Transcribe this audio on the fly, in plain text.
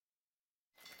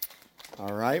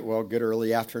All right. Well, good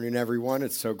early afternoon, everyone.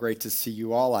 It's so great to see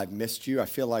you all. I've missed you. I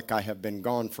feel like I have been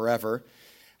gone forever.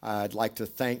 I'd like to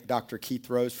thank Dr. Keith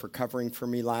Rose for covering for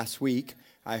me last week.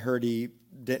 I heard he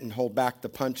didn't hold back the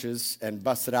punches and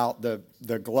busted out the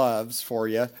gloves for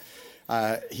you.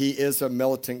 He is a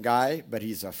militant guy, but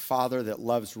he's a father that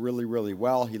loves really, really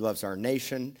well. He loves our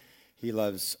nation. He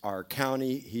loves our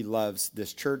county. He loves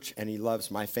this church, and he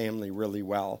loves my family really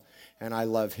well. And I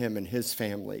love him and his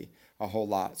family a whole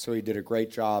lot. So he did a great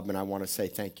job, and I want to say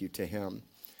thank you to him.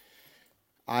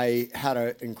 I had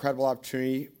an incredible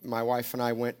opportunity. My wife and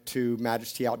I went to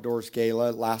Majesty Outdoors Gala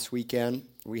last weekend.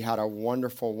 We had a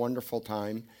wonderful, wonderful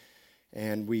time,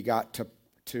 and we got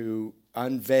to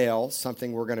unveil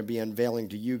something we're going to be unveiling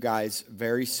to you guys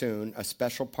very soon, a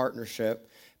special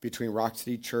partnership between Rock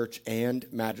City Church and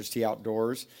Majesty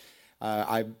Outdoors.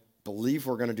 I believe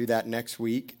we're going to do that next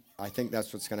week. I think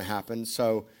that's what's going to happen.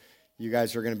 So you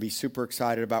guys are going to be super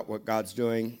excited about what God's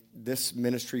doing. This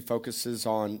ministry focuses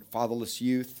on fatherless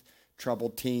youth,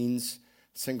 troubled teens,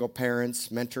 single parents,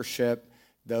 mentorship,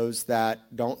 those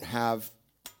that don't have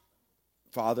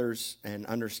fathers and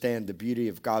understand the beauty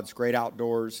of God's great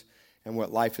outdoors and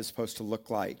what life is supposed to look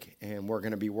like. And we're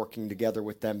going to be working together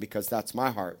with them because that's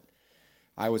my heart.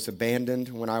 I was abandoned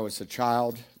when I was a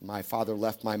child. My father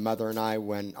left my mother and I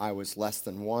when I was less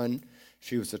than one.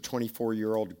 She was a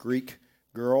 24-year-old Greek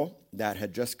girl that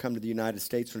had just come to the United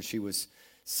States when she was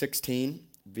 16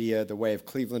 via the way of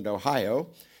Cleveland, Ohio,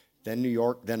 then New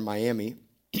York, then Miami.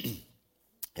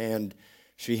 And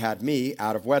she had me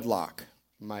out of wedlock.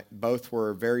 Both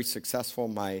were very successful.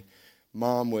 My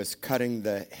mom was cutting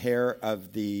the hair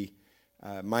of the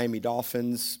Miami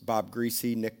Dolphins, Bob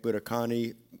Greasy, Nick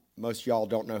Buttaccani. Most of y'all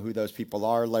don't know who those people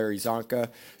are, Larry Zonka.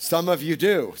 Some of you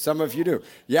do. Some of you do.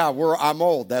 Yeah, I'm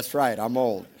old. That's right. I'm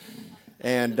old.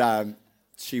 And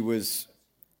she was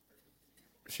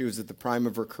at the prime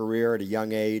of her career at a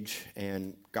young age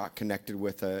and got connected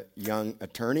with a young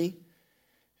attorney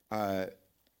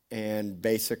and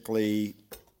basically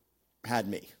had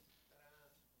me.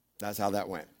 That's how that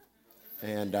went.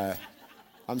 And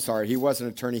I'm sorry, he was an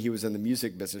attorney. He was in the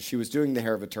music business. She was doing the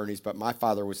hair of attorneys, but my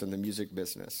father was in the music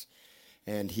business.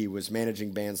 And he was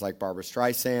managing bands like Barbra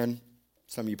Streisand.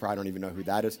 Some of you probably don't even know who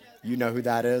that is. You know who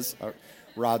that is.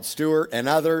 Rod Stewart and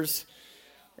others.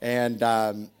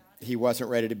 And he wasn't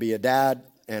ready to be a dad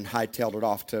and hightailed it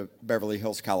off to Beverly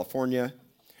Hills, California,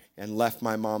 and left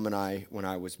my mom and I when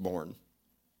I was born.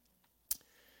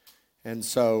 And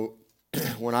so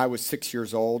when I was 6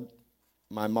 years old,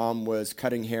 my mom was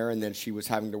cutting hair, and then she was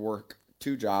having to work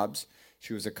 2 jobs.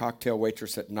 She was a cocktail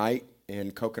waitress at night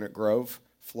in Coconut Grove,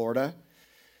 Florida.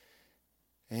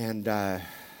 And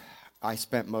I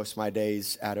spent most of my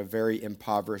days at a very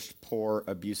impoverished, poor,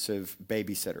 abusive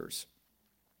babysitters.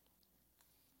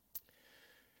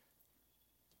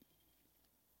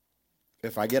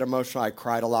 If I get emotional, I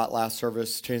cried a lot last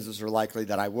service. Chances are likely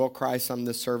that I will cry some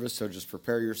this service, so just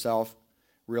prepare yourself.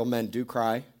 Real men do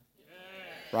cry,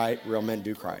 right? Real men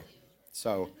do cry.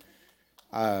 So,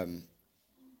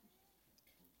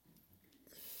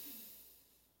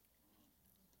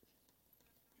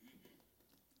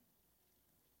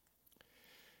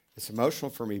 it's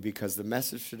emotional for me because the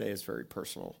message today is very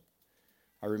personal.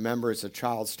 I remember as a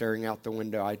child staring out the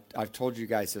window. I've told you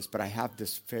guys this, but I have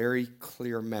this very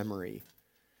clear memory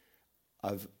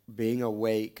of being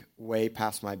awake way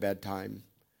past my bedtime.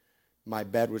 My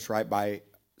bed was right by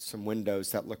some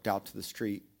windows that looked out to the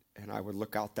street, and I would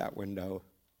look out that window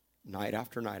night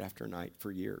after night after night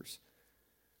for years,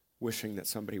 wishing that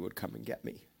somebody would come and get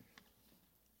me.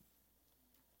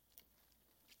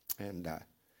 And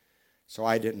so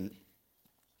I didn't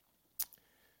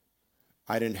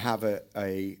have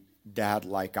a dad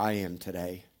like I am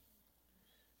today,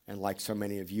 and like so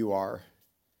many of you are.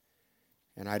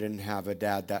 And I didn't have a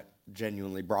dad that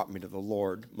genuinely brought me to the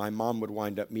Lord. My mom would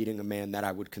wind up meeting a man that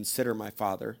I would consider my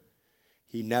father.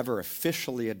 He never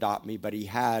officially adopted me, but he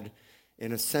had,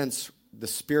 in a sense, the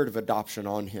spirit of adoption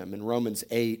on him. In Romans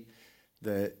 8,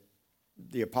 the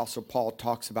Apostle Paul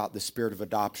talks about the spirit of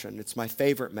adoption. It's my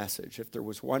favorite message. If there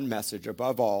was one message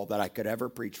above all that I could ever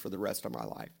preach for the rest of my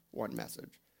life, one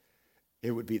message,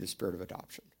 it would be the spirit of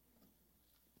adoption.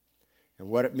 And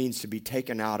what it means to be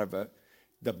taken out of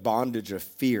the bondage of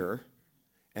fear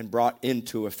and brought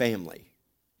into a family,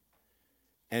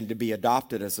 and to be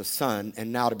adopted as a son,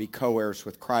 and now to be co-heirs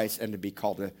with Christ and to be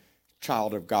called a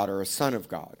child of God or a son of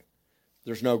God.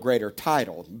 There's no greater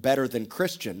title, better than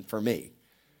Christian for me,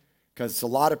 because a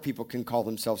lot of people can call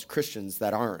themselves Christians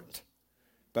that aren't.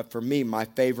 But for me, my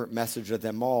favorite message of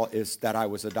them all is that I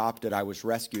was adopted, I was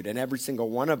rescued, and every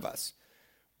single one of us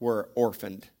were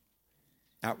orphaned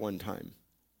at one time.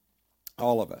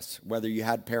 All of us, whether you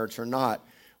had parents or not,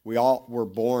 we all were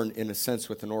born in a sense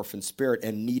with an orphan spirit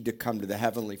and need to come to the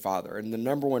Heavenly Father. And the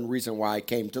number one reason why I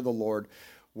came to the Lord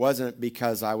wasn't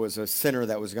because I was a sinner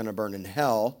that was going to burn in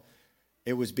hell.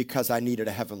 It was because I needed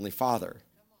a Heavenly Father.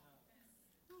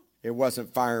 It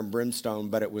wasn't fire and brimstone,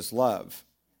 but it was love.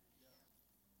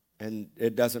 And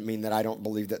it doesn't mean that I don't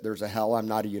believe that there's a hell. I'm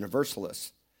not a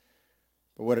universalist.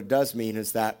 But what it does mean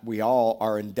is that we all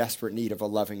are in desperate need of a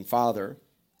loving Father,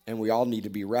 and we all need to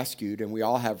be rescued, and we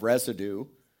all have residue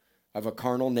of a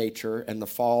carnal nature and the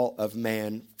fall of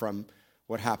man from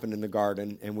what happened in the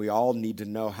garden, and we all need to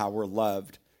know how we're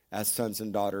loved as sons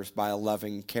and daughters by a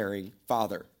loving, caring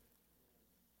Father.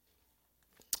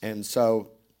 And so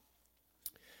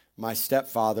my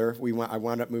stepfather, I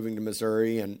wound up moving to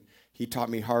Missouri, and he taught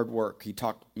me hard work. He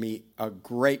taught me a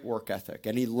great work ethic,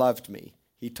 and he loved me.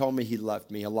 He told me he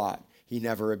loved me a lot. He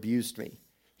never abused me.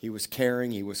 He was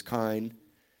caring. He was kind.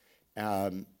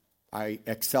 I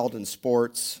excelled in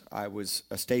sports. I was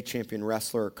a state champion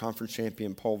wrestler, a conference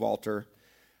champion pole vaulter.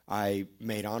 I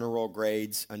made honor roll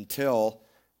grades until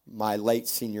my late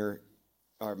junior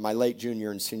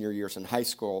and senior years in high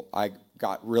school. I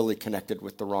got really connected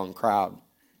with the wrong crowd.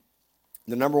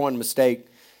 The number one mistake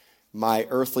my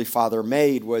earthly father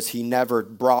made was he never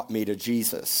brought me to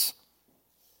Jesus.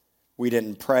 We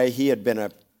didn't pray. He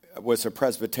was a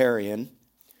Presbyterian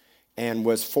and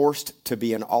was forced to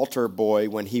be an altar boy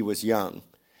when he was young.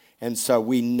 And so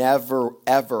we never,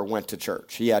 ever went to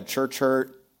church. He had church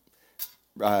hurt,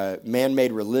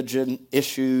 man-made religion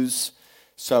issues,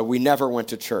 so we never went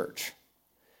to church.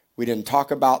 We didn't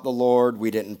talk about the Lord. We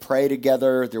didn't pray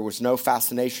together. There was no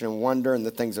fascination and wonder in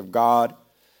the things of God.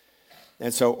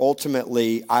 And so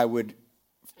ultimately, I would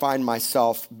find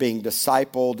myself being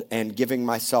discipled and giving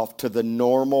myself to the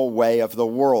normal way of the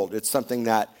world. It's something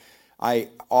that I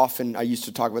used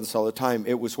to talk about this all the time.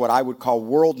 It was what I would call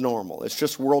world normal. It's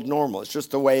just world normal. It's just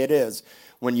the way it is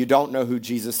when you don't know who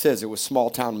Jesus is. It was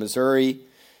small town Missouri.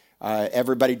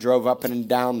 Everybody drove up and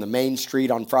down the main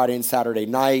street on Friday and Saturday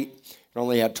night. It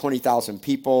only had 20,000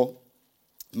 people.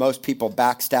 Most people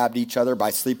backstabbed each other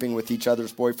by sleeping with each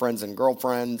other's boyfriends and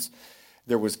girlfriends.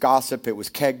 There was gossip. It was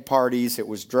keg parties. It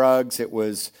was drugs. It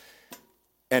was,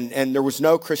 and there was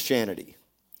no Christianity.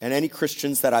 And any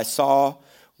Christians that I saw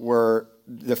were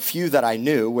the few that I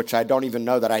knew, which I don't even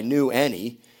know that I knew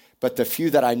any, but the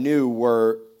few that I knew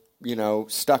were,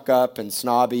 stuck up and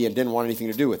snobby and didn't want anything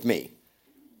to do with me,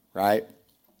 right?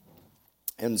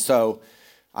 And so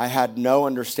I had no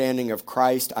understanding of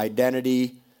Christ,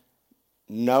 identity,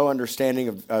 no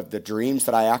understanding of the dreams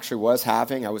that I actually was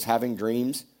having. I was having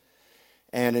dreams.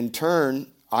 And in turn,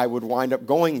 I would wind up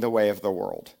going the way of the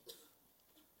world.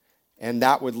 And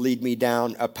that would lead me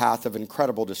down a path of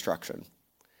incredible destruction.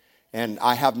 And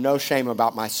I have no shame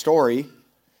about my story,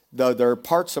 though there are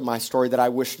parts of my story that I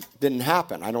wish didn't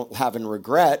happen. I don't have any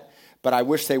regret, but I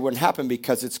wish they wouldn't happen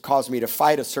because it's caused me to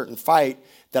fight a certain fight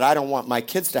that I don't want my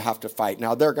kids to have to fight.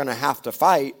 Now, they're going to have to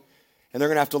fight, and they're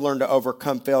going to have to learn to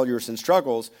overcome failures and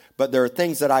struggles, but there are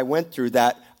things that I went through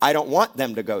that I don't want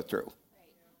them to go through.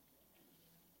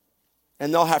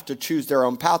 And they'll have to choose their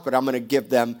own path, but I'm going to give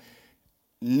them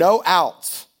no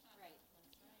outs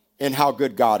in how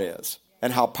good God is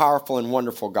and how powerful and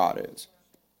wonderful God is.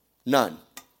 None.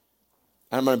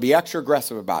 And I'm going to be extra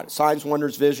aggressive about it. Signs,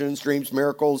 wonders, visions, dreams,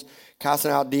 miracles,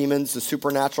 casting out demons, the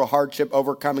supernatural hardship,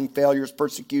 overcoming failures,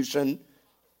 persecution.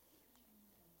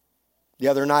 The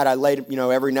other night I laid,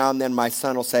 every now and then my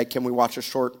son will say, can we watch a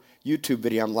short YouTube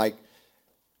video? I'm like,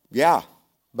 yeah,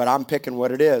 but I'm picking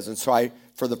what it is. And so I,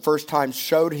 for the first time,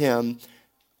 showed him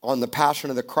on the Passion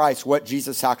of the Christ what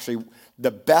Jesus actually,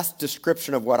 the best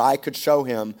description of what I could show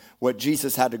him, what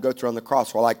Jesus had to go through on the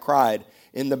cross while I cried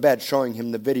in the bed, showing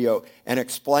him the video and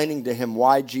explaining to him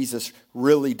why Jesus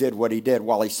really did what he did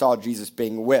while he saw Jesus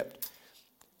being whipped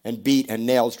and beat and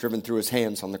nails driven through his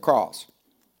hands on the cross.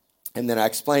 And then I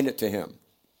explained it to him.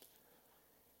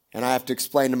 And I have to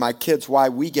explain to my kids why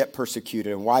we get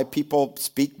persecuted and why people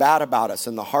speak bad about us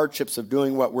and the hardships of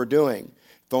doing what we're doing.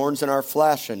 Thorns in our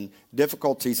flesh and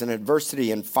difficulties and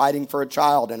adversity and fighting for a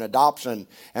child and adoption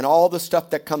and all the stuff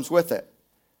that comes with it.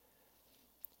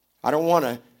 I don't want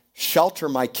to shelter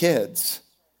my kids.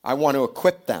 I want to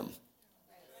equip them.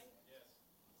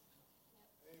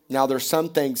 Now, there's some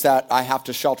things that I have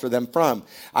to shelter them from.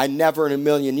 I never in a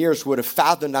million years would have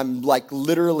fathomed I'm like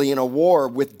literally in a war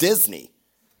with Disney.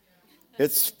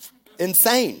 It's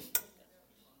insane.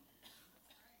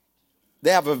 They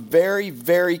have a very,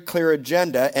 very clear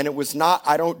agenda, and it was not,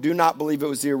 do not believe it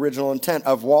was the original intent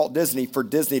of Walt Disney for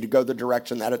Disney to go the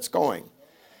direction that it's going.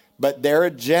 But their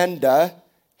agenda,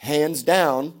 hands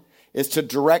down, is to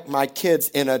direct my kids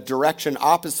in a direction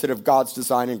opposite of God's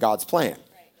design and God's plan.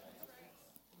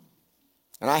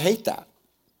 And I hate that.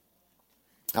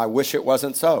 I wish it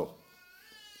wasn't so.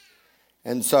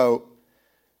 And so,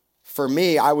 for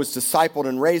me, I was discipled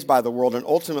and raised by the world, and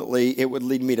ultimately it would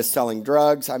lead me to selling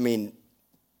drugs. I mean,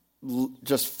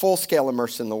 just full-scale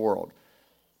immersion in the world.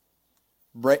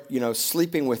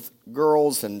 Sleeping with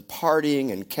girls and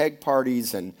partying and keg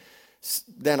parties. And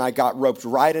then I got roped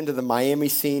right into the Miami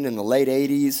scene in the late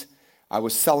 80s. I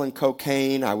was selling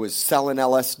cocaine. I was selling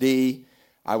LSD.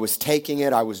 I was taking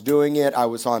it. I was doing it. I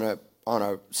was on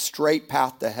a straight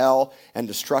path to hell and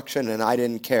destruction, and I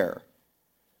didn't care.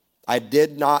 I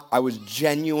was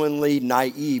genuinely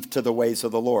naive to the ways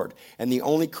of the Lord. And the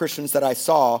only Christians that I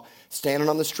saw standing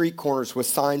on the street corners with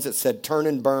signs that said, turn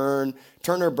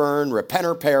or burn, repent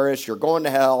or perish, you're going to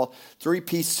hell,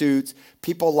 3-piece suits,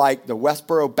 people like the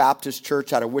Westboro Baptist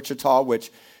Church out of Wichita,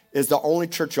 which is the only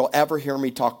church you'll ever hear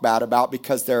me talk bad about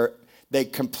because they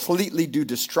completely do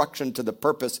destruction to the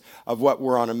purpose of what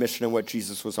we're on a mission and what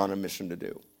Jesus was on a mission to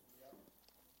do.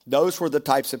 Those were the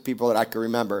types of people that I could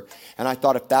remember. And I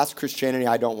thought, if that's Christianity,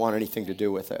 I don't want anything to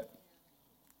do with it.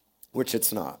 Which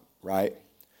it's not, right?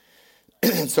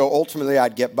 And so ultimately,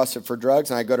 I'd get busted for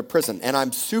drugs and I'd go to prison. And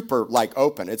I'm super,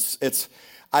 open.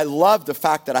 I love the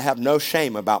fact that I have no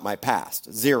shame about my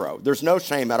past. Zero. There's no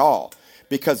shame at all.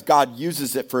 Because God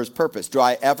uses it for his purpose. Do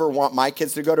I ever want my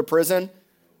kids to go to prison?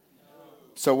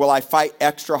 So will I fight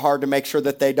extra hard to make sure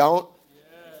that they don't?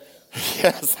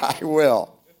 Yes, I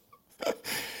will.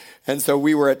 And so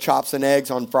we were at Chops and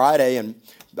Eggs on Friday, and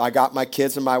I got my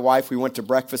kids and my wife. We went to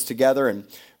breakfast together, and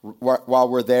while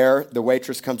we're there, the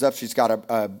waitress comes up. She's got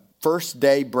a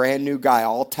first-day brand new guy,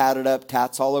 all tatted up,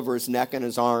 tats all over his neck and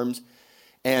his arms.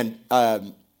 And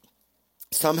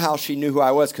somehow she knew who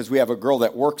I was because we have a girl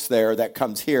that works there that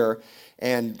comes here.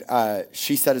 And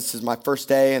she said, this is my first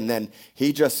day. And then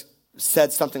he just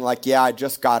said something like, yeah, I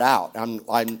just got out. I'm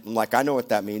like, I know what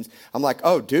that means. I'm like,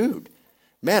 oh, dude,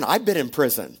 man, I've been in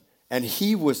prison. And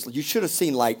you should have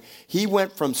seen, he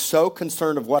went from so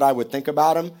concerned of what I would think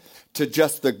about him to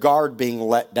just the guard being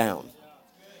let down.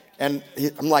 And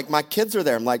I'm like, my kids are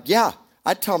there. I'm like, yeah.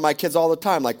 I tell my kids all the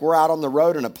time, we're out on the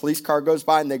road and a police car goes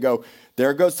by and they go,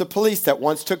 there goes the police that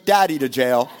once took daddy to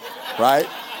jail, right?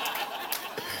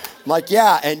 I'm like,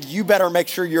 yeah, and you better make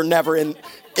sure you're never in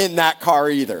that car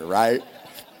either, right?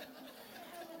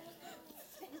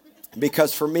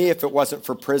 Because for me, if it wasn't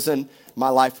for prison, my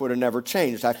life would have never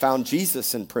changed. I found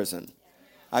Jesus in prison.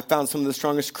 I found some of the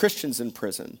strongest Christians in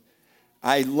prison.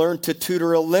 I learned to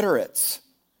tutor illiterates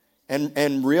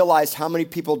and realized how many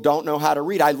people don't know how to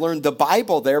read. I learned the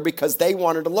Bible there because they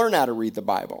wanted to learn how to read the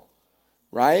Bible,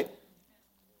 right?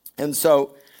 And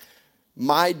so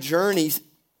my journey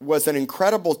was an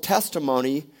incredible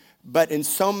testimony, but in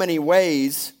so many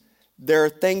ways, there are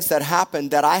things that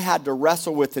happened that I had to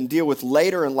wrestle with and deal with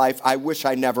later in life I wish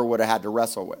I never would have had to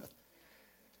wrestle with.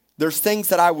 There's things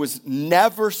that I was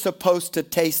never supposed to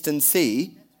taste and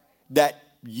see that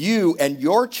you and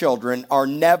your children are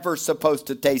never supposed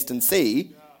to taste and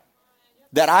see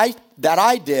that I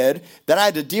did, that I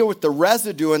had to deal with the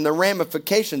residue and the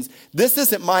ramifications. This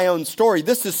isn't my own story.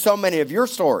 This is so many of your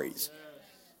stories.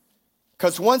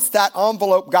 Because once that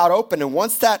envelope got open and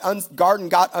once that garden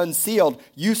got unsealed,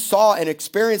 you saw and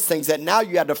experienced things that now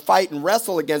you had to fight and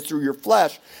wrestle against through your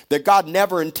flesh that God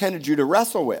never intended you to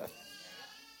wrestle with.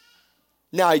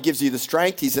 Now he gives you the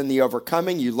strength. He's in the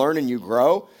overcoming. You learn and you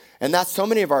grow. And that's so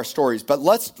many of our stories. But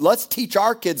let's teach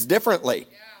our kids differently.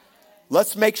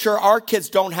 Let's make sure our kids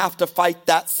don't have to fight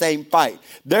that same fight.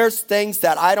 There's things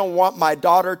that I don't want my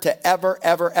daughter to ever.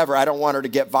 I don't want her to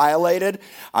get violated.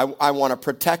 I want to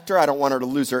protect her. I don't want her to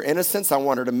lose her innocence. I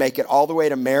want her to make it all the way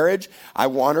to marriage. I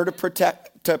want her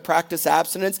to practice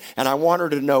abstinence. And I want her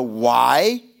to know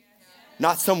why.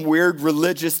 Not some weird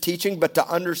religious teaching, but to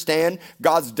understand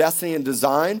God's destiny and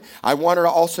design. I want her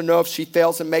to also know if she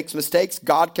fails and makes mistakes,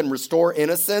 God can restore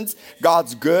innocence.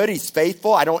 God's good. He's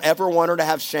faithful. I don't ever want her to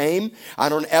have shame. I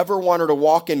don't ever want her to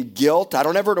walk in guilt. I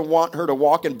don't ever want her to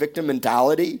walk in victim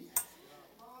mentality.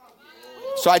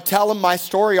 So I tell them my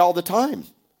story all the time.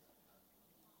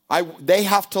 They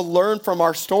have to learn from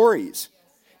our stories.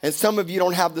 And some of you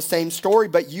don't have the same story,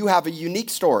 but you have a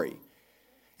unique story.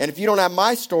 And if you don't have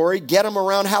my story, get them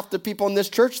around half the people in this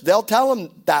church. They'll tell them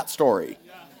that story.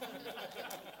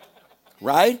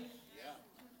 Right?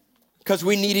 Because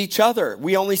we need each other.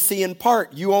 We only see in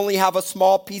part. You only have a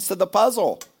small piece of the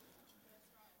puzzle.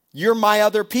 You're my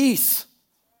other piece.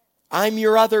 I'm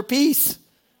your other piece.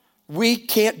 We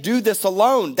can't do this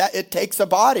alone. It takes a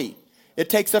body. It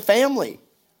takes a family.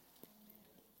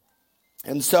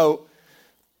 And so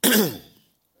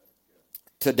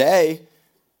today,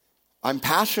 I'm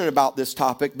passionate about this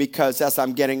topic because as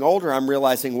I'm getting older, I'm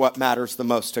realizing what matters the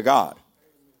most to God.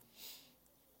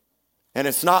 And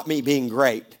it's not me being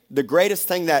great. The greatest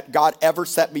thing that God ever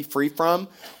set me free from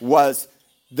was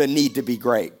the need to be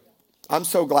great. I'm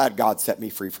so glad God set me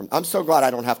free from. I'm so glad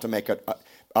I don't have to make a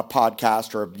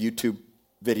podcast or a YouTube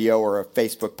video or a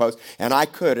Facebook post. And I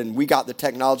could, and we got the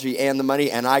technology and the money,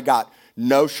 and I got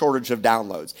no shortage of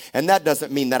downloads. And that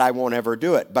doesn't mean that I won't ever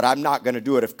do it, but I'm not going to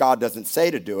do it if God doesn't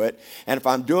say to do it. And if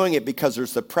I'm doing it because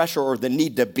there's the pressure or the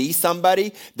need to be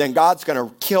somebody, then God's going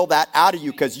to kill that out of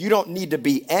you, because you don't need to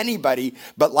be anybody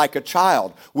but like a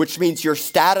child, which means you're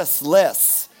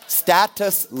statusless.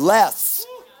 Statusless.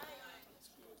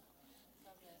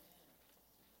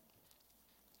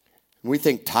 We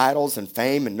think titles and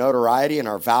fame and notoriety and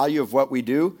our value of what we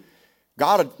do.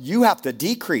 God, you have to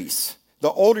decrease.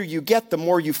 The older you get, the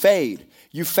more you fade.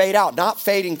 You fade out, not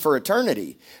fading for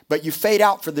eternity, but you fade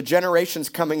out for the generations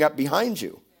coming up behind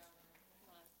you.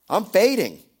 I'm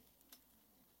fading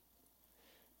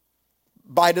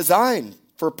by design,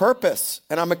 for purpose,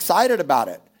 and I'm excited about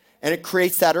it. And it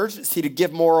creates that urgency to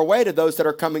give more away to those that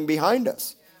are coming behind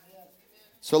us.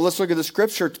 So let's look at the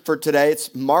scripture for today.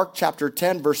 It's Mark chapter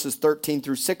 10, verses 13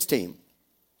 through 16.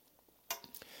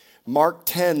 Mark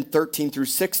 10, 13 through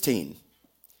 16.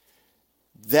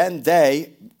 Then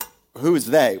they, who is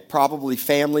they? Probably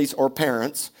families or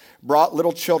parents, brought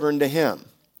little children to him,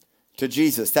 to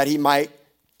Jesus, that he might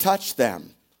touch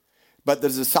them. But the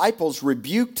disciples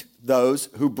rebuked those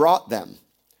who brought them.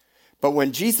 But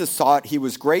when Jesus saw it, he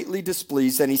was greatly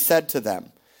displeased, and he said to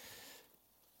them,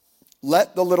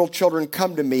 "Let the little children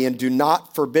come to me, and do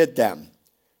not forbid them,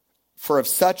 for of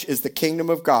such is the kingdom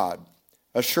of God.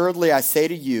 Assuredly, I say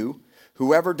to you,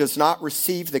 whoever does not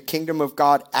receive the kingdom of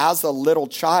God as a little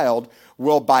child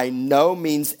will by no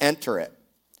means enter it."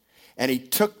 And he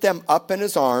took them up in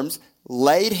his arms,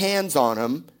 laid hands on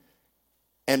them,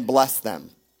 and blessed them.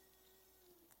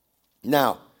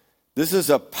 Now, this is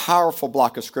a powerful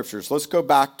block of scriptures. Let's go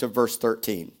back to verse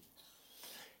 13.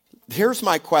 Here's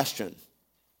my question,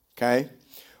 okay?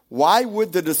 Why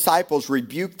would the disciples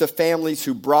rebuke the families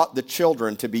who brought the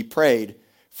children to be prayed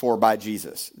for by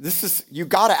Jesus? You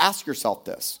got to ask yourself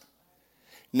this.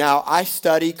 Now, I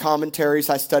study commentaries,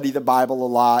 I study the Bible a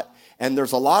lot, and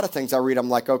there's a lot of things I read, I'm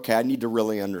like, okay, I need to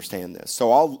really understand this.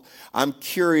 So I'm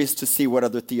curious to see what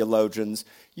other theologians.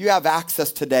 You have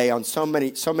access today on so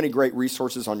many great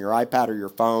resources on your iPad or your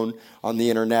phone, on the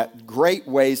internet, great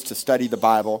ways to study the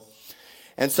Bible.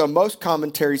 And so most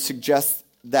commentaries suggest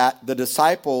that the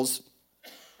disciples,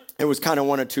 it was kind of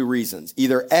one of two reasons.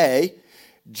 Either A,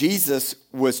 Jesus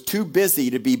was too busy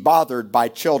to be bothered by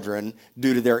children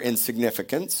due to their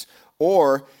insignificance,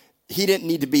 or he didn't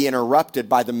need to be interrupted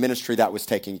by the ministry that was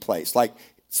taking place. Like,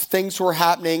 things were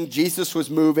happening, Jesus was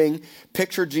moving.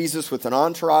 Picture Jesus with an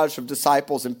entourage of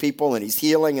disciples and people, and he's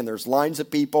healing, and there's lines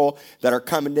of people that are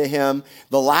coming to him.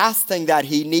 The last thing that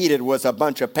he needed was a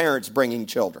bunch of parents bringing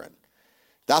children.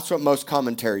 That's what most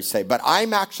commentaries say. But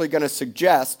I'm actually going to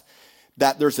suggest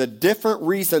that there's a different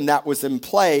reason that was at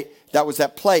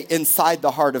play inside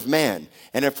the heart of man.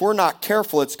 And if we're not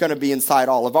careful, it's going to be inside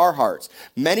all of our hearts.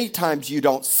 Many times you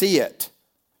don't see it.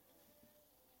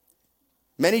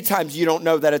 Many times you don't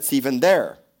know that it's even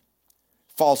there.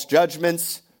 False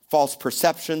judgments, false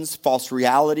perceptions, false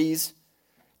realities,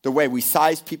 the way we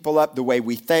size people up, the way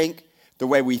we think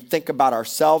about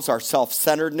ourselves, our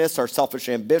self-centeredness, our selfish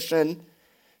ambition.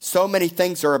 So many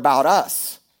things are about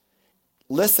us.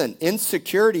 Listen,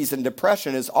 insecurities and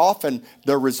depression is often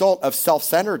the result of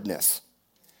self-centeredness,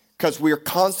 because we're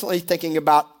constantly thinking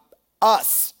about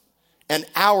us and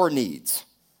our needs.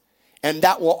 And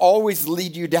that will always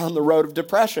lead you down the road of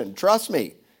depression. Trust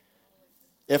me.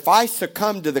 If I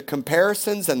succumb to the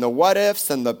comparisons and the what ifs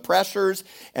and the pressures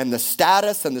and the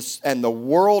status and the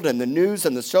world and the news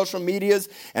and the social medias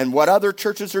and what other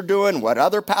churches are doing, what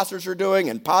other pastors are doing,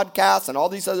 and podcasts and all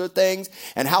these other things,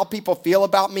 and how people feel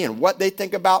about me and what they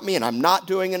think about me, and I'm not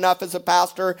doing enough as a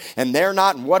pastor, and they're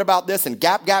not, and what about this, and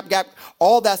gap,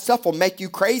 all that stuff will make you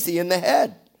crazy in the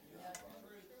head.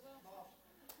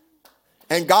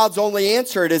 And God's only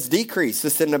answer is decrease.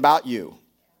 This isn't about you.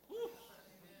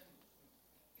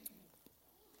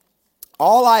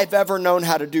 All I've ever known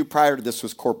how to do prior to this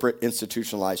was corporate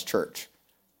institutionalized church.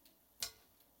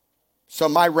 So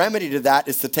my remedy to that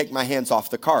is to take my hands off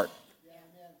the cart.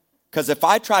 Because if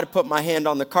I try to put my hand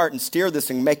on the cart and steer this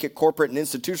and make it corporate and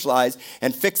institutionalized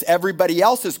and fix everybody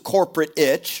else's corporate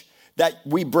itch that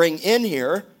we bring in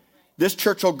here, this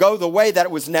church will go the way that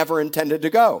it was never intended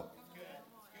to go.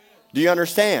 Do you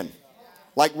understand?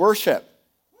 Like worship.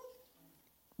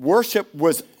 Worship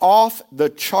was off the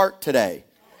chart today.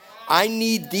 I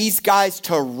need these guys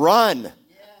to run.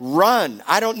 Run.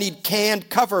 I don't need canned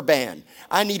cover band.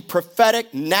 I need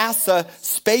prophetic NASA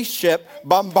spaceship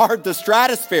bombard the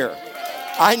stratosphere.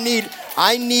 I need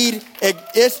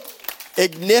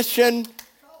ignition.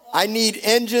 I need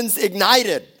engines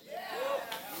ignited.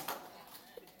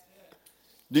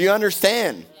 Do you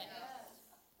understand?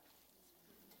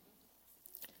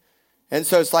 And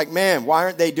so it's like, man, why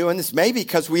aren't they doing this? Maybe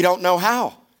because we don't know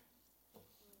how.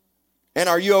 And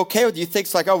are you okay with it? You think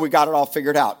it's like, oh, we got it all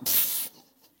figured out.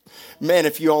 Man,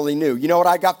 if you only knew. You know what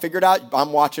I got figured out?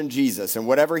 I'm watching Jesus. And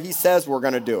whatever he says, we're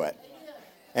going to do it.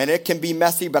 And it can be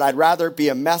messy, but I'd rather it be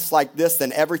a mess like this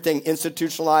than everything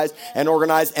institutionalized and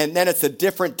organized. And then it's a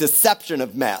different deception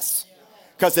of mess.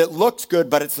 Because it looks good,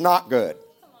 but it's not good.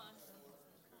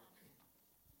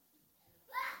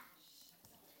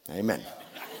 Amen.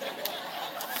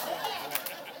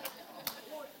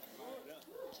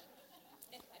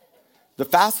 The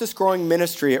fastest growing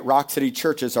ministry at Rock City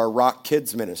Church is our Rock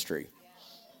Kids ministry.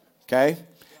 Okay?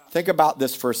 Think about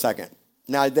this for a second.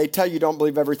 Now, they tell you don't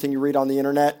believe everything you read on the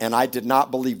internet, and I did not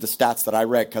believe the stats that I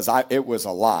read because it was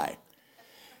a lie.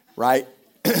 Right?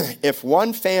 If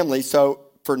one family, so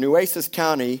for Nueces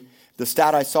County, the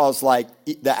stat I saw is like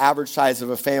the average size of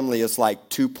a family is like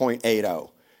 2.80.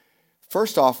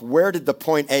 First off, where did the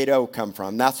 0.80 come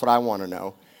from? That's what I want to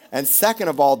know. And second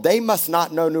of all, they must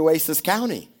not know Nueces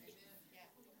County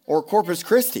or Corpus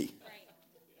Christi.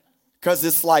 Because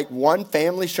it's like one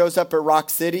family shows up at Rock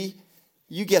City,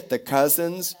 you get the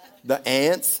cousins, the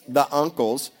aunts, the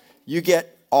uncles, you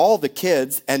get all the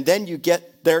kids, and then you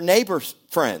get their neighbors'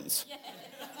 friends.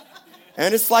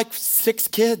 And it's like 6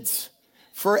 kids.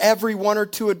 For every 1 or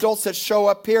 2 adults that show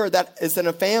up here that is in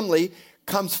a family,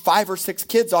 comes 5 or 6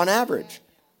 kids on average.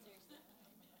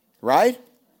 Right?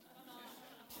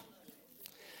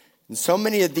 And so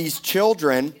many of these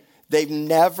children, they've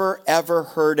never, ever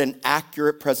heard an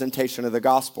accurate presentation of the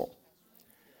gospel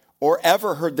or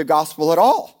ever heard the gospel at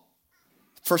all.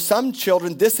 For some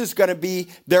children, this is going to be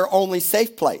their only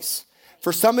safe place.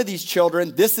 For some of these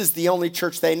children, this is the only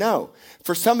church they know.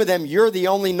 For some of them, you're the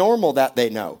only normal that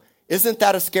they know. Isn't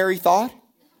that a scary thought?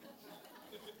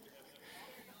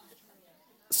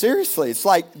 Seriously, it's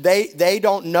like they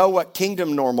don't know what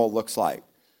kingdom normal looks like.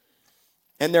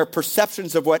 And their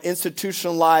perceptions of what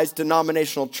institutionalized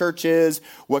denominational church is,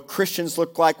 what Christians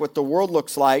look like, what the world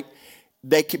looks like,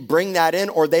 they can bring that in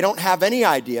or they don't have any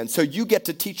idea. And so you get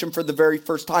to teach them for the very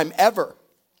first time ever.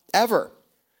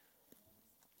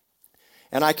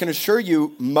 And I can assure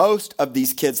you, most of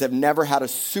these kids have never had a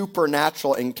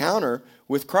supernatural encounter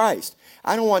with Christ.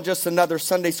 I don't want just another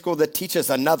Sunday school that teaches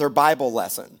another Bible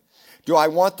lesson. Do I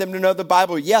want them to know the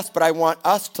Bible? Yes, but I want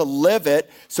us to live it,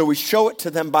 so we show it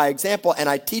to them by example, and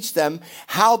I teach them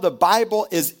how the Bible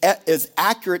is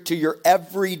accurate to your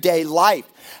everyday life,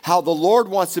 how the Lord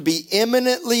wants to be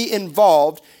imminently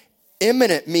involved.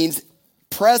 Imminent means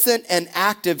present and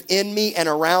active in me and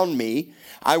around me.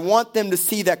 I want them to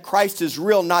see that Christ is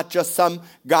real, not just some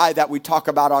guy that we talk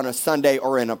about on a Sunday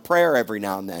or in a prayer every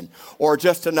now and then, or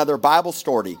just another Bible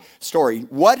story.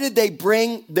 What did they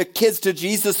bring the kids to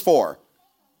Jesus for?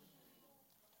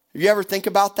 Have you ever think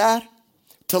about that?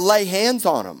 To lay hands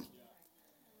on them.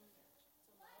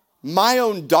 My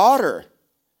own daughter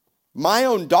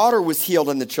was healed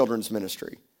in the children's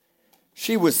ministry.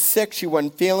 She was sick. She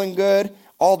wasn't feeling good.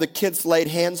 All the kids laid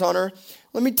hands on her.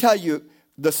 Let me tell you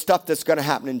the stuff that's going to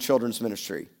happen in children's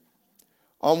ministry.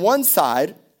 On one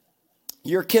side,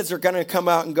 your kids are going to come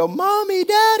out and go, Mommy,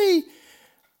 Daddy,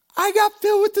 I got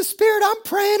filled with the Spirit. I'm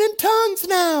praying in tongues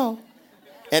now.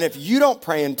 And if you don't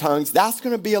pray in tongues, that's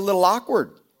going to be a little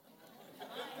awkward.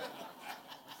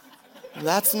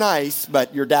 That's nice,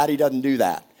 but your daddy doesn't do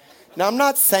that. Now, I'm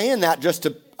not saying that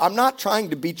I'm not trying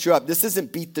to beat you up. This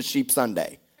isn't Beat the Sheep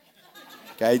Sunday.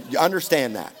 Okay, you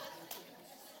understand that.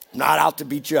 I'm not out to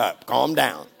beat you up. Calm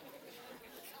down.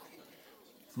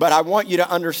 But I want you to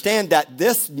understand that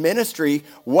this ministry,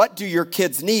 what do your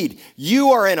kids need?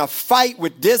 You are in a fight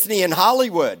with Disney and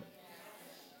Hollywood.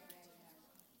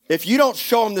 If you don't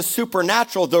show them the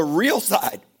supernatural, the real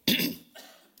side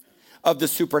of the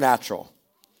supernatural,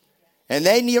 and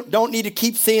they don't need to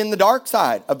keep seeing the dark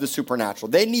side of the supernatural.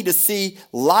 They need to see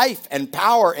life and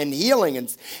power and healing,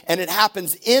 and it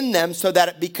happens in them so that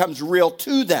it becomes real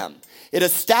to them. It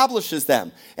establishes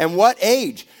them. And what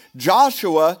age?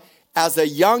 Joshua, as a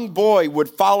young boy, would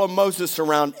follow Moses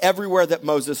around everywhere that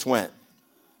Moses went.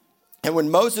 And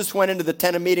when Moses went into the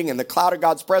tent of meeting and the cloud of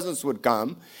God's presence would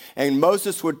come, and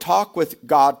Moses would talk with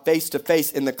God face to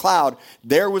face in the cloud,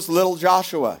 there was little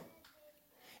Joshua.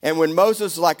 And when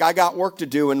Moses was like, I got work to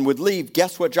do, and would leave,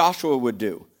 guess what Joshua would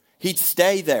do? He'd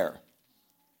stay there.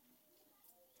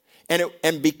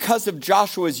 And because of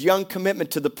Joshua's young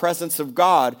commitment to the presence of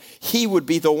God, he would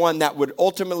be the one that would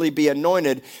ultimately be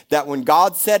anointed, that when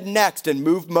God said next and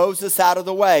moved Moses out of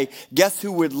the way, guess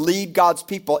who would lead God's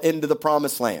people into the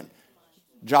promised land?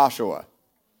 Joshua.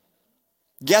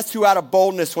 Guess who had a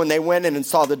boldness when they went in and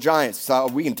saw the giants? So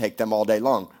we can take them all day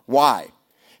long. Why?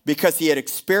 Because he had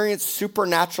experienced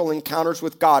supernatural encounters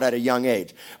with God at a young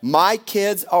age. My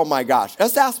kids, oh my gosh,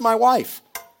 let's ask my wife.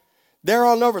 They're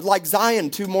all over. Like Zion,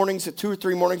 2 or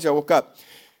 3 mornings, I woke up.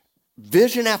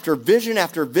 Vision after vision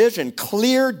after vision,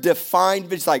 clear, defined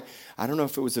vision. Like, I don't know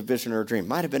if it was a vision or a dream.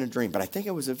 Might have been a dream, but I think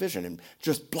it was a vision. And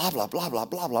just blah, blah, blah, blah,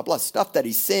 blah, blah, blah, stuff that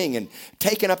he's seeing and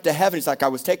taken up to heaven. He's like, I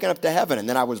was taken up to heaven, and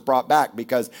then I was brought back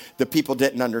because the people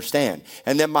didn't understand.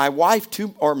 And then my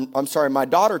my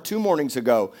daughter 2 mornings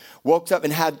ago woke up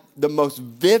and had the most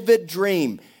vivid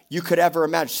dream you could ever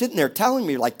imagine. Sitting there telling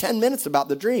me like 10 minutes about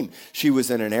the dream. She was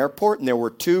in an airport, and there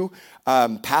were 2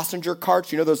 passenger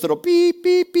carts. You know those little beep,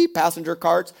 beep, beep passenger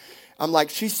carts? I'm like,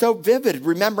 she's so vivid,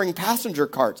 remembering passenger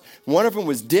carts. One of them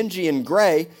was dingy and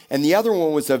gray, and the other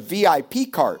one was a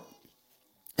VIP cart.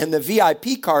 And the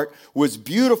VIP cart was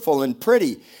beautiful and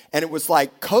pretty, and it was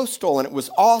like coastal, and it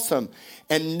was awesome.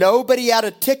 And nobody had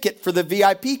a ticket for the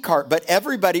VIP cart, but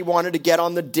everybody wanted to get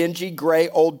on the dingy, gray,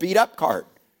 old, beat-up cart.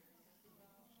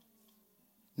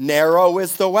 Narrow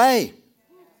is the way.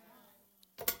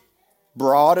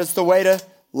 Broad is the way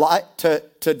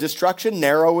to destruction.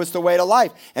 Narrow is the way to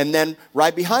life. And then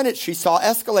right behind it, she saw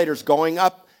escalators going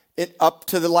up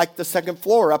to the 2nd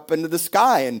floor, up into the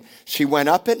sky. And she went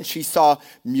up it, and she saw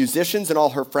musicians, and all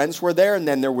her friends were there. And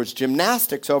then there was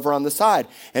gymnastics over on the side.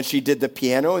 And she did the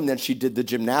piano, and then she did the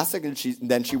gymnastics, and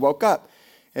then she woke up.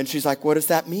 And she's like, what does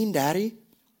that mean, Daddy?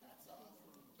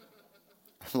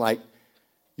 I'm like,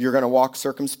 you're going to walk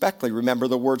circumspectly. Remember,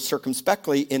 the word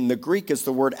circumspectly in the Greek is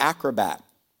the word acrobat.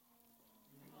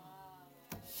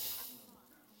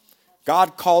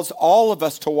 God calls all of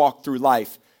us to walk through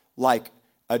life like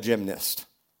a gymnast.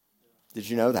 Did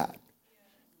you know that?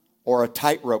 Or a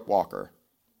tightrope walker.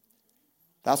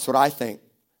 That's what I think,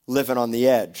 living on the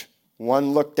edge.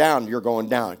 One look down, you're going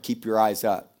down. Keep your eyes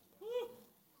up.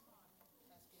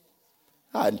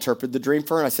 I interpreted the dream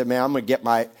for her, and I said, man, I'm going to get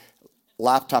my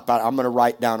laptop out. I'm going to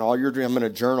write down all your dreams. I'm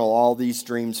going to journal all these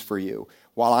dreams for you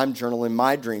while I'm journaling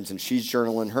my dreams, and she's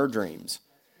journaling her dreams.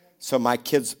 So my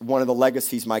kids, one of the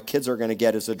legacies my kids are going to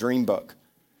get is a dream book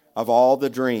of all the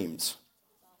dreams.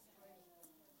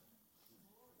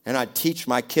 And I teach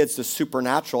my kids the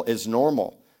supernatural is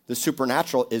normal. The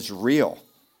supernatural is real.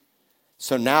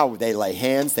 So now they lay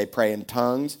hands, they pray in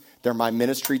tongues. They're my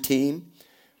ministry team.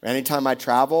 Anytime I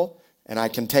travel and I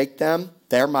can take them,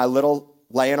 they're my little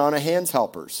laying on of hands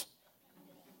helpers.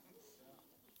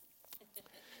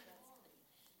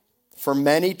 For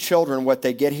many children, what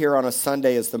they get here on a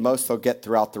Sunday is the most they'll get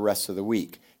throughout the rest of the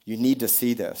week. You need to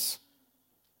see this.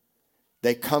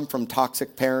 They come from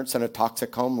toxic parents and a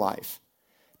toxic home life,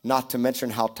 not to mention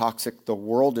how toxic the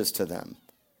world is to them.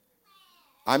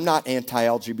 I'm not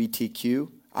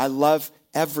anti-LGBTQ. I love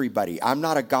everybody. I'm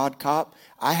not a God cop.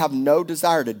 I have no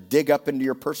desire to dig up into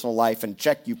your personal life and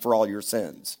check you for all your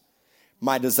sins.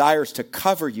 My desire is to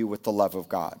cover you with the love of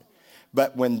God.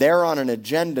 But when they're on an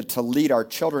agenda to lead our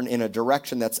children in a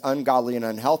direction that's ungodly and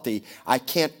unhealthy, I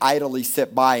can't idly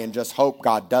sit by and just hope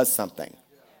God does something.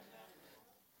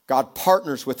 God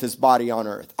partners with his body on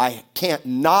earth. I can't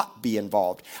not be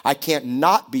involved. I can't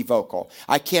not be vocal.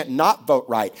 I can't not vote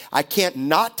right. I can't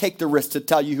not take the risk to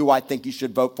tell you who I think you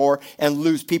should vote for and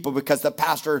lose people because the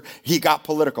pastor, he got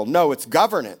political. No, it's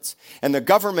governance. And the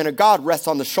government of God rests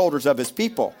on the shoulders of his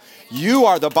people. You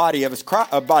are the body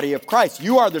of Christ.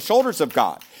 You are the shoulders of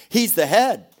God. He's the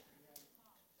head.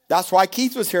 That's why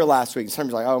Keith was here last week.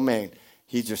 Somebody's like, oh man,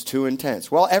 he's just too intense.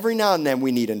 Well, every now and then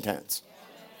we need intense.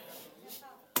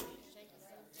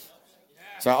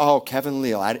 So, oh, Kevin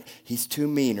Leal, he's too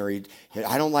mean, or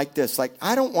I don't like this. Like,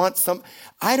 I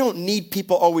don't need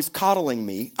people always coddling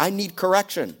me. I need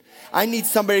correction. I need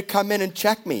somebody to come in and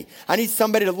check me. I need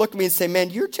somebody to look at me and say,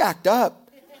 man, you're jacked up.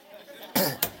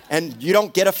 And you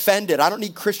don't get offended. I don't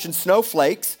need Christian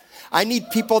snowflakes. I need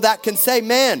people that can say,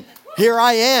 man, here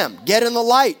I am. Get in the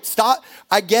light. Stop.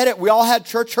 I get it. We all had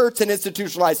church hurts and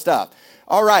institutionalized stuff.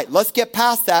 All right, let's get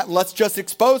past that and let's just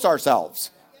expose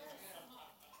ourselves.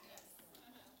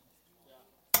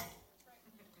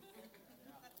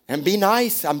 And be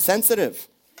nice. I'm sensitive.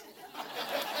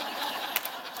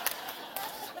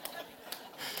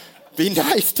 Be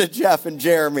nice to Jeff and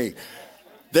Jeremy.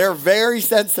 They're very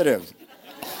sensitive.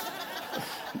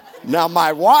 Now,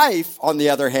 my wife, on the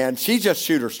other hand, she just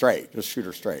shoot her straight. Just shoot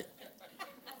her straight.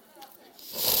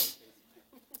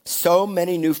 So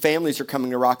many new families are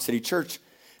coming to Rock City Church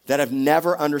that have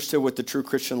never understood what the true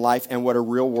Christian life and what a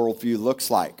real worldview looks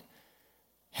like.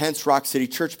 Hence, Rock City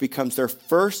Church becomes their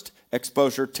first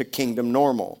exposure to kingdom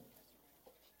normal.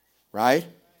 Right?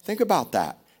 Think about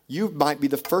that. You might be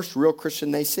the first real Christian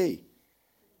they see.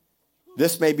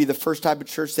 This may be the first type of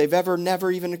church they've never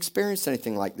even experienced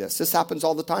anything like this. This happens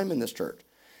all the time in this church.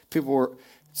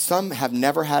 Some have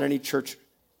never had any church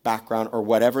background, or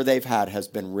whatever they've had has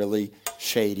been really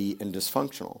shady and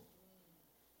dysfunctional.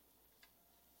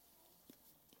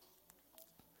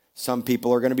 Some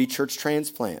people are going to be church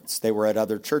transplants. They were at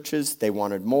other churches. They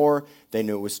wanted more. They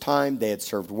knew it was time. They had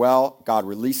served well. God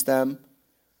released them.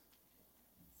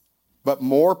 But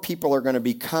more people are going to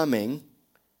be coming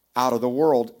out of the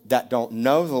world that don't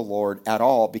know the Lord at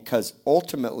all, because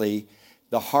ultimately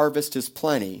the harvest is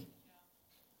plenty,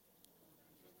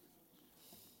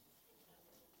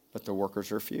 but the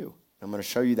workers are few. I'm going to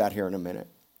show you that here in a minute.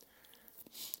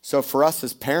 So for us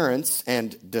as parents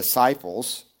and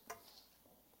disciples,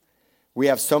 we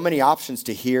have so many options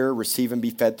to hear, receive, and be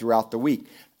fed throughout the week.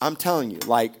 I'm telling you,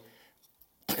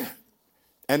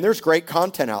 and there's great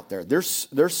content out there. There's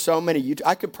so many.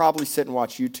 I could probably sit and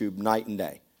watch YouTube night and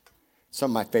day.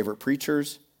 Some of my favorite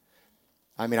preachers.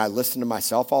 I listen to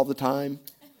myself all the time.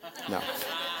 No.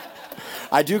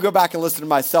 I do go back and listen to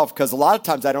myself because a lot of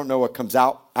times I don't know what comes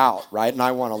out, right? And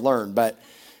I want to learn. But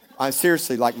I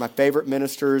seriously, my favorite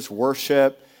ministers,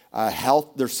 worship,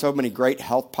 health. There's so many great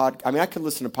health podcasts. I could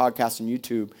listen to podcasts on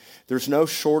YouTube. There's no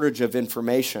shortage of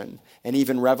information and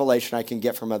even revelation I can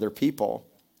get from other people,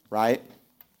 right?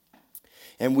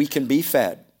 And we can be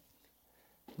fed.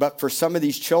 But for some of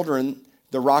these children,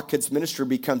 the Rock Kids ministry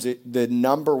becomes the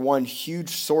number one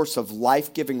huge source of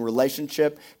life-giving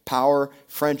relationship, power,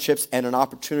 friendships, and an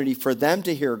opportunity for them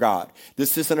to hear God.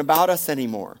 This isn't about us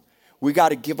anymore. We got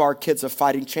to give our kids a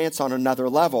fighting chance on another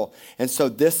level. And so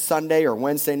this Sunday or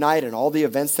Wednesday night and all the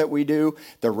events that we do,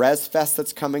 the Res Fest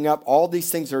that's coming up, all these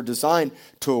things are designed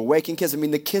to awaken kids.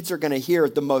 The kids are going to hear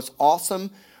the most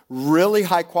awesome, really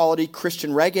high-quality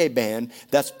Christian reggae band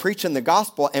that's preaching the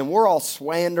gospel, and we're all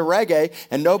swaying to reggae,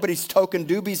 and nobody's toking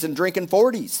doobies and drinking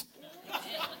 40s.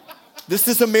 This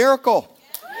is a miracle.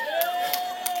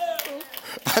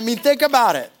 Think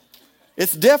about it.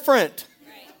 It's different.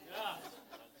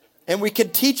 And we can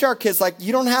teach our kids,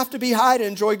 you don't have to be high to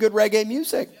enjoy good reggae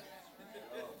music.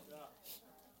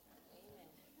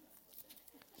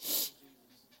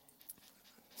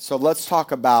 So let's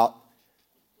talk about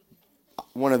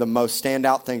one of the most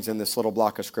standout things in this little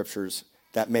block of scriptures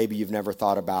that maybe you've never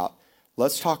thought about.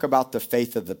 Let's talk about the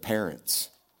faith of the parents.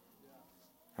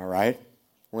 All right?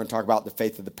 We're going to talk about the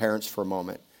faith of the parents for a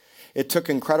moment. It took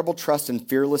incredible trust and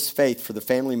fearless faith for the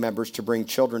family members to bring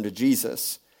children to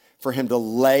Jesus, for him to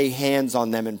lay hands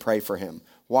on them and pray for him.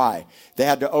 Why? They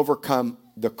had to overcome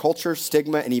the culture,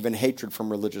 stigma, and even hatred from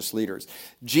religious leaders.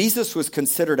 Jesus was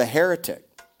considered a heretic.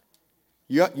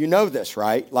 You know this,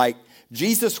 right?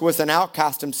 Jesus was an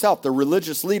outcast himself. The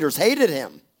religious leaders hated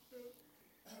him.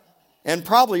 And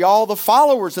probably all the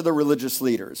followers of the religious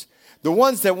leaders. The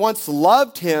ones that once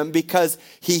loved him because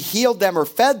he healed them or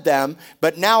fed them,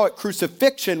 but now at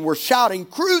crucifixion were shouting,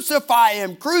 "Crucify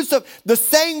him, crucify." The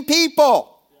same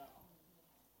people.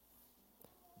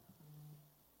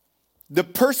 The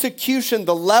persecution,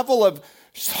 the level of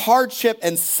hardship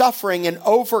and suffering and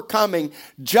overcoming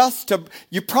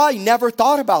you probably never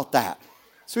thought about that.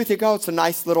 So we think, it's a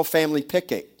nice little family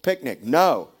picnic.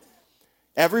 No.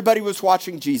 Everybody was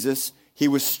watching Jesus. He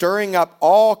was stirring up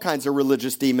all kinds of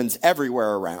religious demons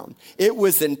everywhere around. It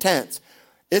was intense.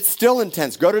 It's still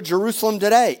intense. Go to Jerusalem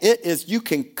today. You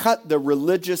can cut the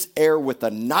religious air with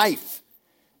a knife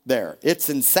there. It's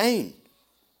insane.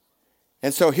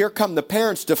 And so here come the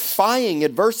parents defying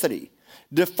adversity,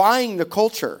 defying the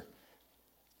culture.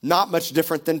 Not much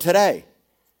different than today,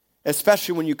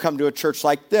 especially when you come to a church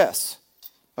like this.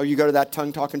 Oh, you go to that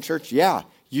tongue-talking church? Yeah,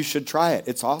 you should try it.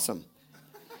 It's awesome.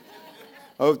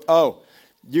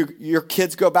 Your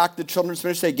kids go back to the children's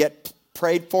ministry. They get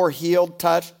prayed for, healed,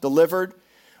 touched, delivered.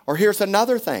 Or here's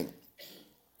another thing.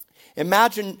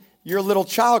 Imagine your little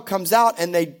child comes out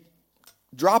and they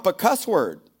drop a cuss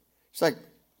word. It's like,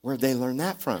 where'd they learn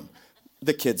that from?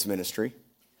 The kids' ministry.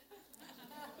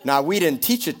 Now, we didn't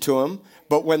teach it to them,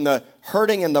 but when the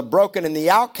hurting and the broken and the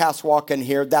outcast walk in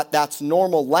here, that's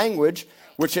normal language,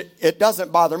 which it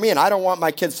doesn't bother me, and I don't want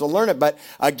my kids to learn it, but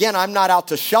again, I'm not out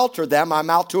to shelter them, I'm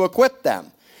out to equip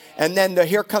them. And then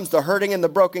here comes the hurting and the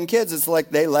broken kids. It's like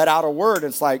they let out a word.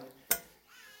 It's like,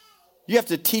 you have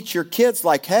to teach your kids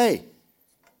hey,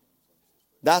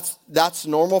 that's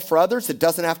normal for others. It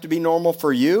doesn't have to be normal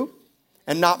for you.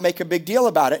 and not make a big deal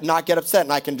about it and not get upset.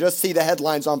 And I can just see the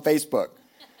headlines on Facebook.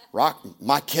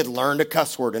 My kid learned a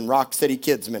cuss word in Rock City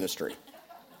Kids Ministry.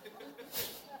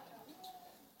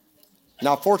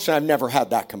 Now, fortunately, I've never had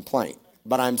that complaint,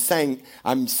 but I'm saying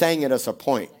it as a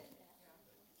point.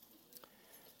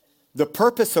 The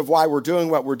purpose of why we're doing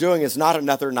what we're doing is not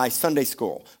another nice Sunday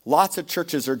school. Lots of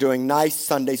churches are doing nice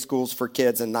Sunday schools for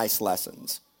kids and nice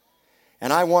lessons.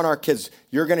 And I want our kids,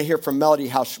 you're going to hear from Melody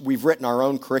how we've written our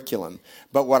own curriculum.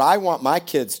 But what I want my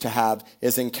kids to have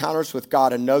is encounters with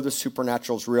God and know the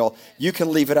supernatural is real. You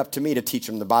can leave it up to me to teach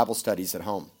them the Bible studies at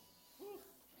home.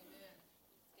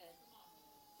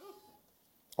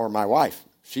 Or my wife.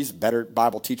 She's a better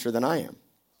Bible teacher than I am.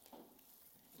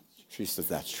 She says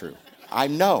that's true. I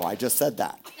know, I just said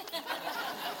that.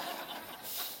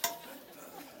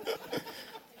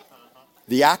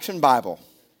 The Action Bible.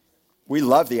 We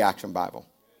love the Action Bible.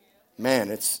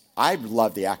 Man, I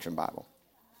love the Action Bible.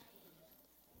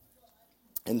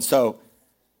 And so,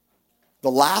 the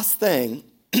last thing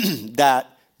that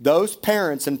those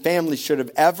parents and families should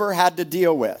have ever had to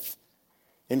deal with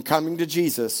in coming to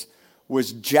Jesus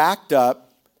was jacked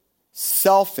up,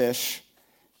 selfish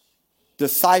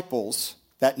disciples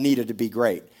that needed to be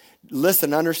great.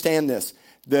 Listen, understand this.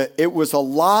 It was a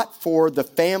lot for the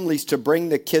families to bring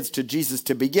the kids to Jesus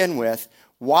to begin with.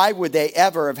 Why would they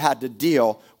ever have had to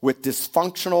deal with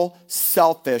dysfunctional,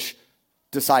 selfish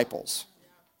disciples?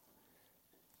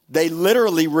 They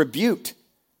literally rebuked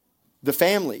the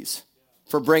families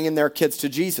for bringing their kids to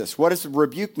Jesus. What does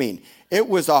rebuke mean? It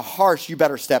was a harsh, you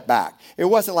better step back. It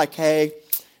wasn't like, hey,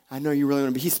 I know you really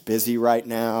want to be, he's busy right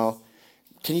now.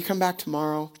 Can you come back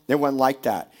tomorrow? It wasn't like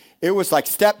that. It was like,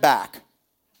 step back.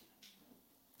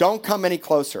 Don't come any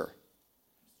closer.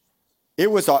 It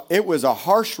was a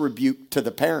harsh rebuke to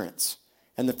the parents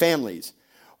and the families.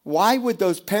 Why would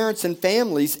those parents and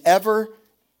families ever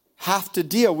have to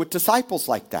deal with disciples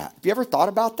like that? Have you ever thought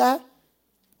about that?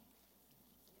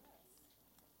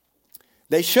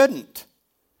 They shouldn't.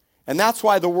 And that's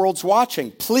why the world's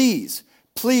watching. Please,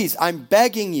 I'm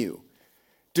begging you,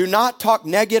 do not talk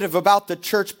negative about the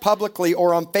church publicly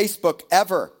or on Facebook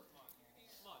ever.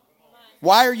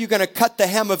 Why are you going to cut the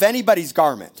hem of anybody's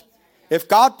garment? If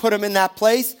God put him in that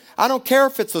place, I don't care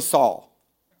if it's a Saul.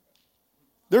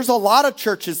 There's a lot of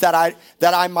churches that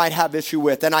I might have issue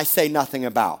with and I say nothing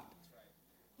about.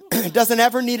 It doesn't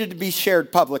ever need to be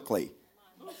shared publicly.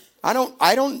 I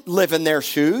don't live in their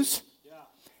shoes.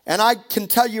 And I can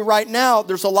tell you right now,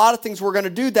 there's a lot of things we're going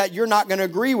to do that you're not going to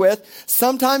agree with.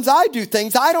 Sometimes I do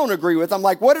things I don't agree with. I'm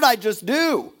like, what did I just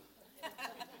do?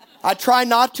 I try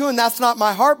not to, and that's not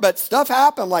my heart, but stuff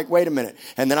happened. I'm like, wait a minute.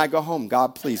 And then I go home,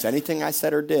 God, please, anything I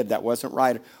said or did that wasn't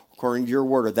right according to your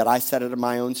word, or that I said it in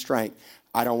my own strength,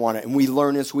 I don't want it. And we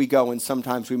learn as we go, and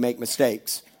sometimes we make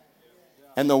mistakes.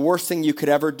 And the worst thing you could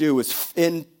ever do is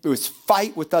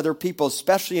fight with other people,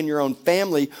 especially in your own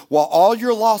family, while all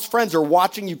your lost friends are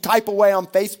watching you type away on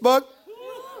Facebook.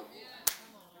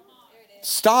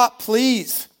 Stop,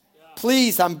 please.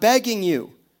 Please, I'm begging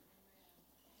you.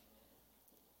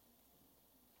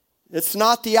 It's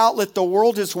not the outlet the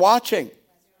world is watching.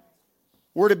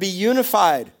 We're to be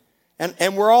unified,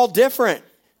 and we're all different.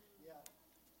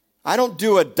 I don't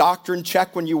do a doctrine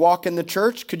check when you walk in the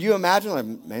church. Could you imagine? Like,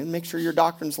 man, make sure your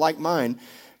doctrine's like mine.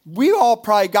 We all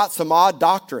probably got some odd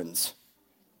doctrines.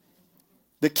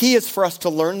 The key is for us to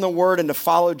learn the word and to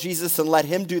follow Jesus and let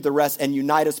him do the rest and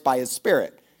unite us by his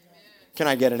spirit. Can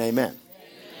I get an amen?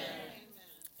 Amen.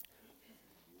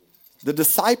 The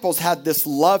disciples had this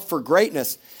love for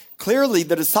greatness. Clearly,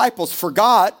 the disciples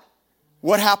forgot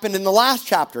what happened in the last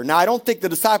chapter. Now, I don't think the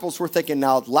disciples were thinking,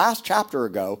 now, last chapter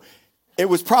ago, it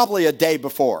was probably a day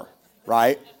before,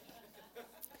 right?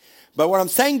 But what I'm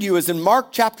saying to you is in Mark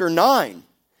chapter 9,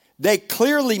 they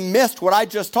clearly missed what I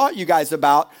just taught you guys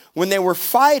about when they were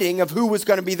fighting of who was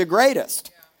going to be the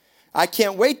greatest. I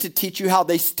can't wait to teach you how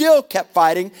they still kept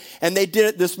fighting, and they did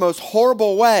it this most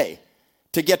horrible way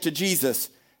to get to Jesus.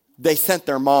 They sent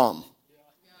their mom.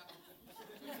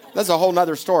 That's a whole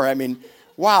nother story. I mean,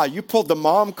 wow, you pulled the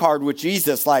mom card with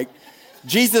Jesus. Like,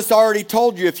 Jesus already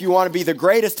told you if you want to be the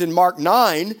greatest in Mark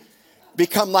 9,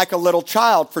 become like a little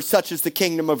child, for such is the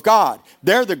kingdom of God.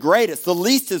 They're the greatest. The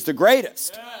least is the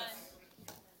greatest. Yes.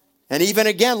 And even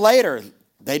again later,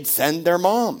 they'd send their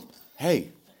mom. Hey,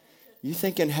 you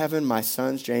think in heaven my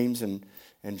sons, James and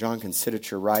John, can sit at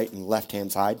your right and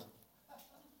left-hand side?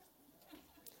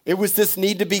 It was this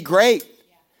need to be great.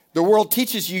 The world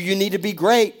teaches you need to be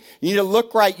great. You need to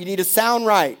look right. You need to sound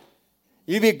right.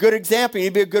 You need to be a good example. You need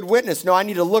to be a good witness. No, I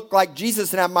need to look like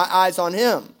Jesus and have my eyes on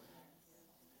him.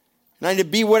 And I need to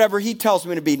be whatever he tells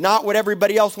me to be, not what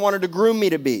everybody else wanted to groom me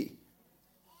to be.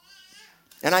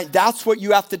 And that's what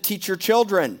you have to teach your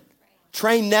children.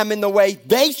 Train them in the way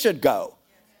they should go.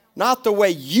 Not the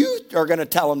way you are going to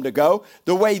tell them to go.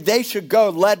 The way they should go,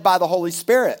 led by the Holy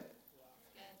Spirit.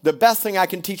 The best thing I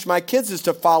can teach my kids is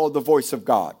to follow the voice of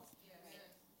God.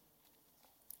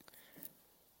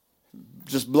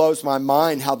 Just blows my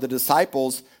mind how the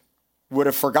disciples would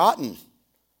have forgotten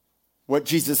what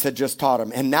Jesus had just taught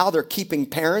them. And now they're keeping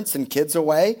parents and kids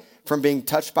away from being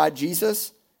touched by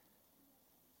Jesus.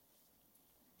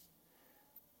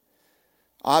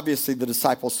 Obviously, the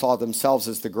disciples saw themselves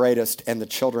as the greatest and the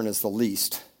children as the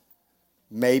least.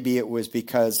 Maybe it was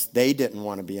because they didn't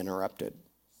want to be interrupted.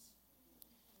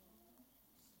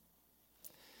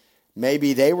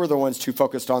 Maybe they were the ones too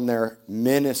focused on their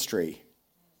ministry.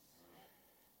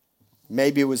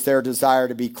 Maybe it was their desire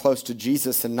to be close to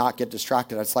Jesus and not get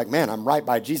distracted. It's like, man, I'm right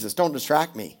by Jesus. Don't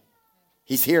distract me.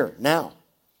 He's here now.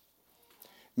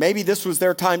 Maybe this was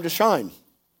their time to shine.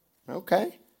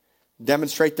 Okay.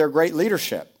 Demonstrate their great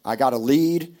leadership. I got to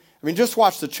lead. I mean, just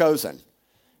watch The Chosen.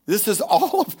 This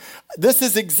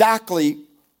is exactly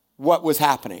what was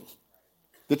happening.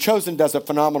 The Chosen does a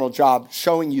phenomenal job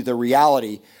showing you the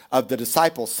reality of the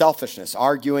disciples' selfishness,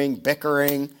 arguing,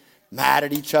 bickering, mad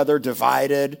at each other,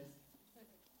 divided.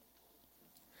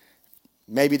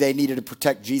 Maybe they needed to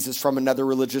protect Jesus from another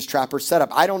religious trap or setup.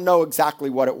 I don't know exactly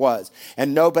what it was,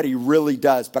 and nobody really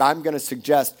does, but I'm going to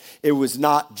suggest it was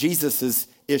not Jesus's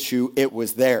issue, it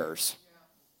was theirs.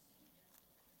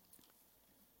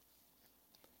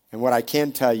 And what I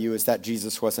can tell you is that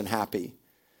Jesus wasn't happy.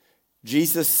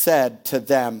 Jesus said to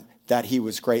them that he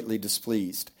was greatly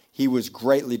displeased. He was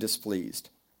greatly displeased.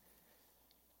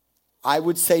 I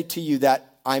would say to you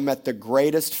that I'm at the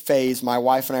greatest phase, my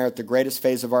wife and I are at the greatest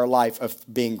phase of our life of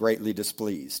being greatly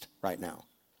displeased right now.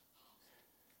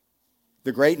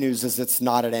 The great news is it's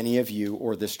not at any of you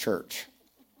or this church.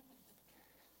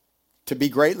 To be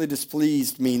greatly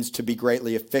displeased means to be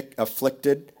greatly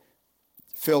afflicted,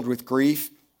 filled with grief,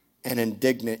 and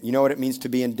indignant. You know what it means to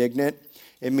be indignant?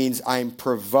 It means I'm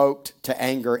provoked to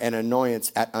anger and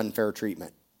annoyance at unfair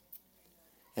treatment.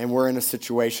 And we're in a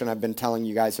situation, I've been telling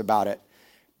you guys about it,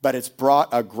 but it's brought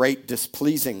a great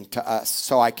displeasing to us.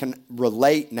 So I can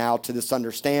relate now to this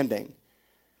understanding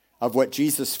of what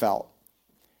Jesus felt.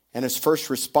 And his first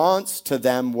response to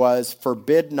them was,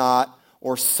 forbid not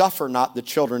or suffer not the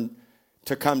children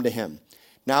to come to him.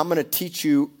 Now I'm going to teach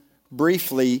you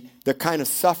briefly the kind of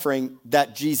suffering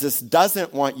that Jesus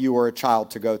doesn't want you or a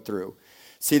child to go through.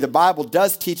 See, the Bible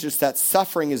does teach us that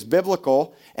suffering is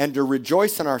biblical and to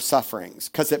rejoice in our sufferings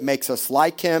because it makes us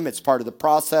like him. It's part of the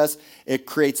process. It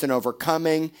creates an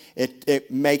overcoming.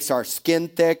 It makes our skin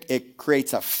thick. It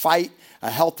creates a fight, a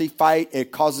healthy fight.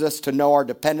 It causes us to know our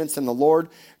dependence in the Lord.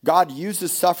 God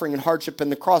uses suffering and hardship in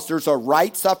the cross. There's a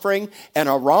right suffering and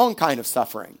a wrong kind of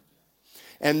suffering.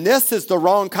 And this is the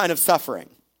wrong kind of suffering.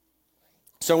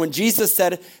 So when Jesus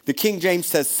said, the King James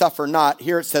says suffer not,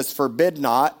 here it says forbid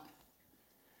not.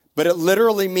 But it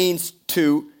literally means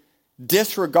to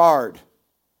disregard.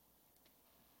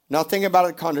 Now think about it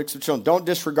in the context of children. Don't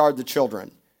disregard the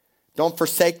children. Don't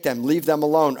forsake them, leave them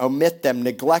alone, omit them,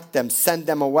 neglect them, send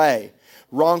them away,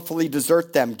 wrongfully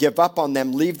desert them, give up on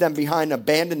them, leave them behind,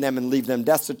 abandon them, and leave them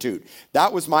destitute.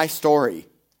 That was my story.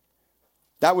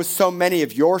 That was so many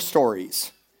of your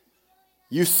stories.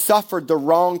 You suffered the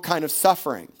wrong kind of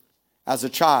suffering as a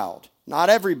child. Not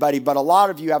everybody, but a lot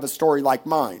of you have a story like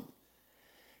mine.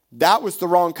 That was the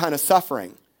wrong kind of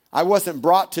suffering. I wasn't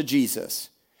brought to Jesus.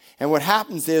 And what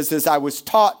happens is I was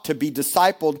taught to be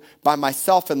discipled by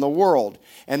myself and the world.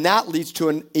 And that leads to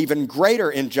an even greater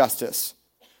injustice.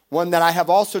 One that I have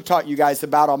also taught you guys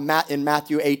about in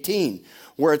Matthew 18,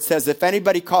 where it says, if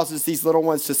anybody causes these little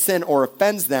ones to sin or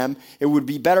offends them, it would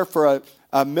be better for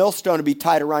a millstone to be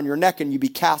tied around your neck and you be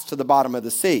cast to the bottom of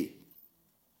the sea.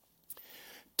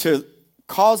 To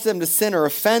cause them to sin or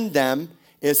offend them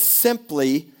is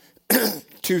simply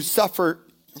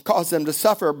cause them to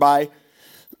suffer by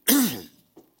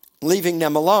leaving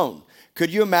them alone.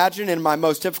 Could you imagine in my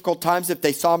most difficult times if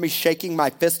they saw me shaking my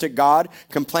fist at God,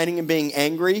 complaining and being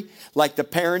angry, like the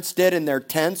parents did in their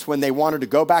tents when they wanted to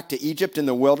go back to Egypt in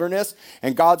the wilderness,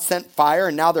 and God sent fire,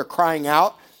 and now they're crying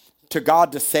out to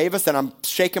God to save us, and I'm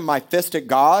shaking my fist at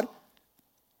God?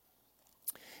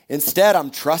 Instead,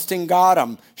 I'm trusting God.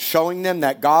 I'm showing them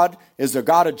that God is a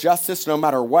God of justice no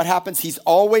matter what happens. He's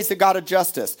always a God of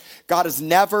justice. God is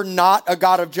never not a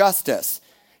God of justice.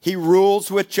 He rules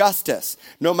with justice.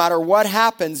 No matter what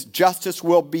happens, justice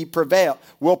will prevail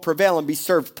and be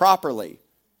served properly.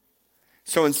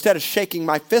 So instead of shaking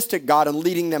my fist at God and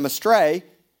leading them astray,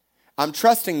 I'm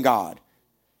trusting God.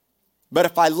 But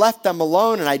if I left them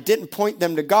alone and I didn't point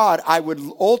them to God, I would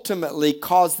ultimately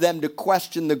cause them to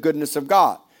question the goodness of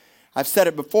God. I've said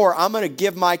it before, I'm going to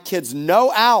give my kids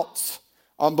no outs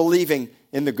on believing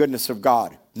in the goodness of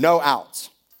God. No outs.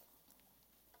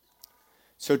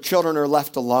 So children are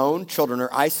left alone. Children are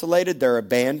isolated. They're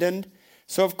abandoned.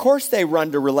 So of course they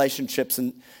run to relationships,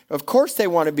 and of course they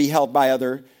want to be held by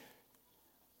other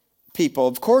people.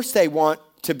 Of course they want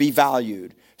to be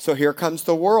valued. So here comes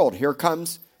the world. Here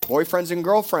comes boyfriends and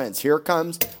girlfriends. Here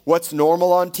comes what's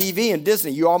normal on TV and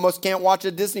Disney. You almost can't watch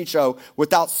a Disney show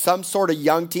without some sort of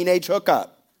young teenage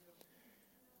hookup.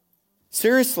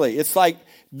 Seriously, it's like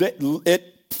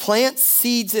it plants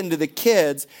seeds into the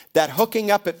kids that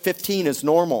hooking up at 15 is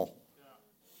normal.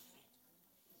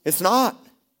 It's not.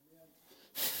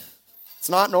 It's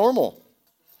not normal.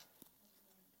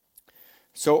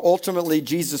 So ultimately,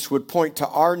 Jesus would point to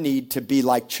our need to be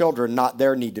like children, not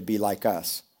their need to be like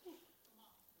us.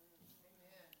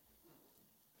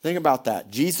 Think about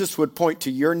that. Jesus would point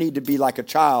to your need to be like a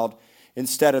child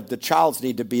instead of the child's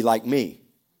need to be like me.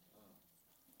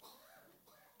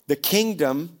 The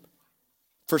kingdom,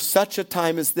 for such a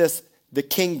time as this, the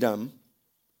kingdom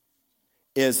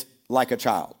is like a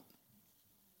child.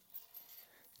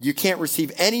 You can't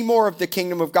receive any more of the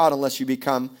kingdom of God unless you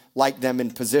become like them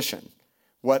in position.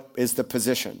 What is the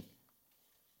position?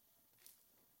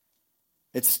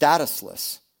 It's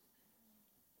statusless.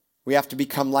 We have to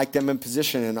become like them in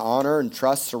position in honor and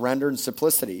trust, surrender, and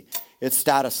simplicity. It's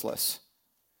statusless.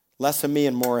 Less of me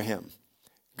and more of him.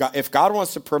 If God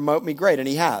wants to promote me, great, and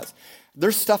he has.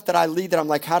 There's stuff that I lead that I'm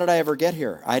like, how did I ever get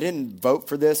here? I didn't vote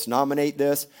for this, nominate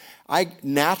this. I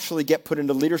naturally get put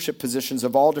into leadership positions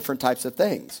of all different types of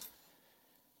things.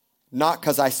 Not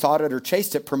because I sought it or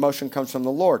chased it. Promotion comes from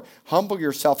the Lord. Humble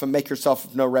yourself and make yourself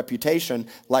of no reputation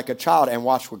like a child and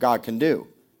watch what God can do.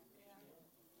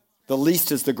 The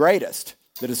least is the greatest.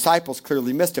 The disciples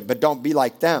clearly missed it, but don't be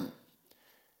like them.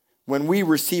 When we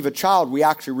receive a child, we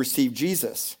actually receive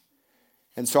Jesus.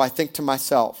 And so I think to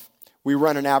myself, we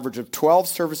run an average of 12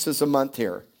 services a month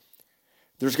here.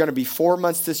 There's going to be 4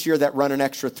 months this year that run an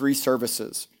extra 3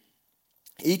 services.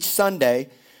 Each Sunday,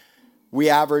 we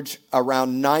average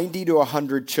around 90 to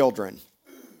 100 children.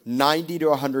 90 to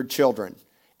 100 children,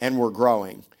 and we're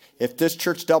growing. If this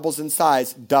church doubles in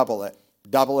size, double it.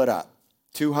 Double it up.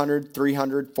 200,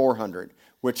 300, 400,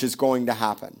 which is going to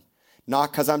happen.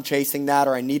 Not because I'm chasing that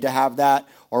or I need to have that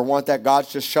or want that.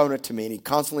 God's just shown it to me, and he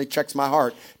constantly checks my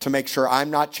heart to make sure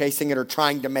I'm not chasing it or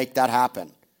trying to make that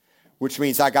happen, which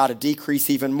means I got to decrease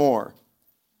even more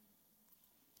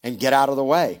and get out of the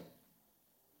way.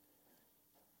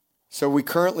 So we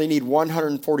currently need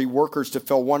 140 workers to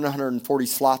fill 140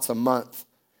 slots a month,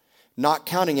 not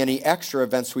counting any extra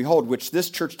events we hold, which this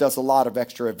church does a lot of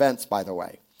extra events, by the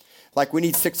way. Like we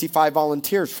need 65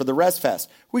 volunteers for the Res Fest.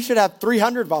 We should have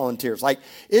 300 volunteers. Like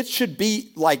it should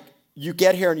be like you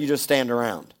get here and you just stand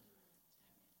around.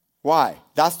 Why?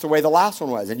 That's the way the last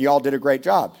one was, and you all did a great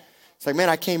job. It's like, man,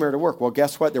 I came here to work. Well,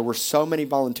 guess what? There were so many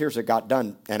volunteers that got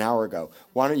done an hour ago.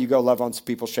 Why don't you go love on some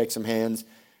people, shake some hands,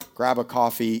 grab a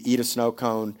coffee, eat a snow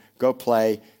cone, go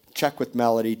play, check with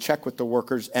Melody, check with the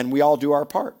workers, and we all do our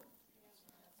part.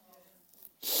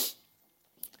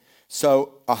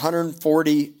 So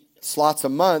 140 slots a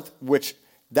month, which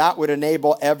that would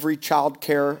enable every child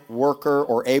care worker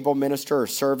or able minister or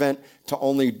servant to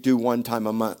only do 1 time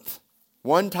a month.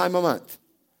 1 time a month.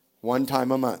 1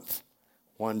 time a month.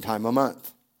 1 time a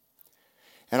month.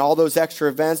 And all those extra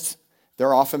events,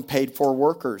 they're often paid for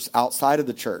workers outside of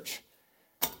the church.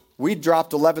 We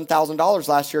dropped $11,000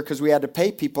 last year because we had to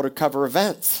pay people to cover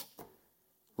events.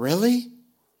 Really?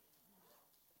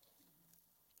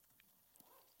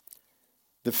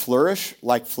 The Flourish,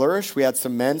 we had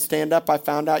some men stand up, I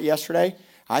found out yesterday.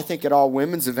 I think at all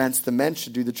women's events, the men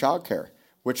should do the child care,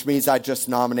 which means I just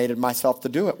nominated myself to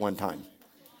do it one time.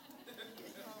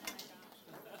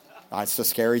 That's a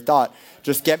scary thought.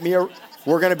 Just get me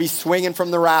we're going to be swinging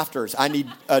from the rafters. I need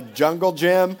a jungle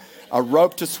gym, a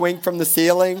rope to swing from the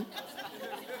ceiling.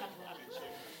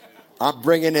 I'm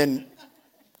bringing in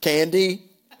candy.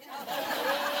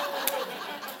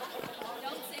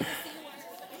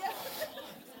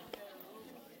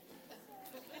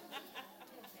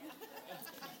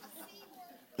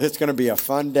 It's going to be a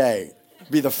fun day.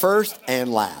 Be the first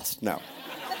and last. No.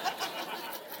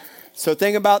 So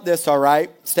think about this, all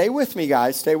right? Stay with me,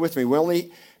 guys. Stay with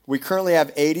me. We currently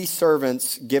have 80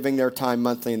 servants giving their time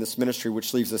monthly in this ministry,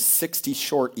 which leaves us 60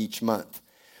 short each month.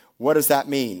 What does that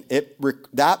mean?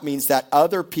 That means that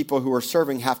other people who are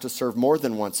serving have to serve more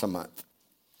than once a month.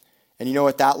 And you know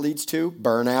what that leads to?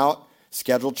 Burnout,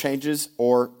 schedule changes,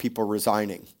 or people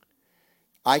resigning.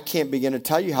 I can't begin to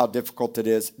tell you how difficult it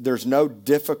is. There's no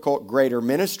difficult, greater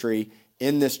ministry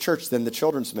in this church than the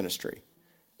children's ministry.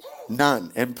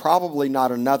 None. And probably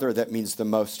not another that means the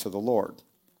most to the Lord.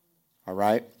 All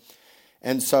right?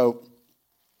 And so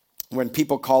when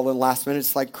people call in last minute,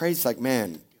 it's like crazy. It's like,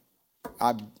 man,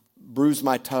 I bruised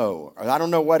my toe. Or I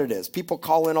don't know what it is. People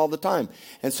call in all the time.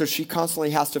 And so she constantly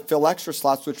has to fill extra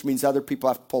slots, which means other people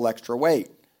have to pull extra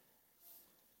weight.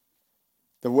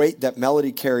 The weight that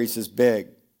Melody carries is big.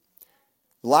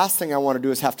 The last thing I want to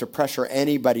do is have to pressure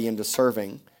anybody into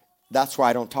serving. That's why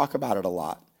I don't talk about it a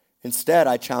lot. Instead,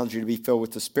 I challenge you to be filled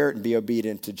with the Spirit and be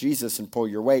obedient to Jesus and pull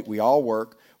your weight. We all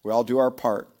work. We all do our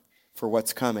part for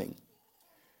what's coming.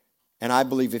 And I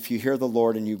believe if you hear the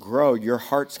Lord and you grow, your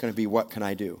heart's going to be, what can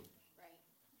I do?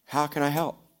 How can I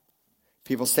help?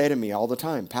 People say to me all the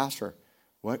time, Pastor,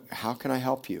 how can I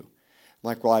help you? I'm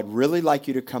like, well, I'd really like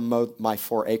you to come mow my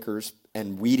 4 acres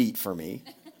and weed eat for me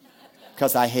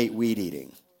because I hate weed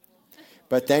eating.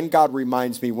 But then God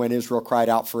reminds me when Israel cried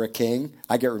out for a king.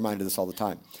 I get reminded of this all the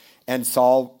time. And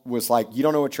Saul was like, you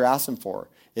don't know what you're asking for.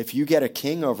 If you get a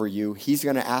king over you, he's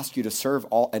going to ask you to serve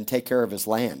all and take care of his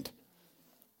land.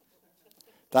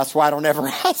 That's why I don't ever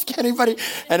ask anybody.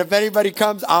 And if anybody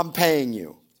comes, I'm paying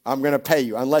you. I'm going to pay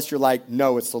you. Unless you're like,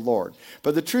 no, it's the Lord.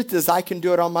 But the truth is, I can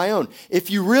do it on my own.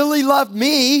 If you really love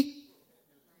me,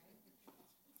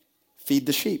 feed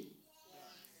the sheep.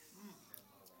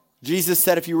 Jesus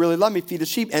said, if you really love me, feed the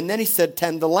sheep. And then he said,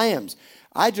 tend the lambs.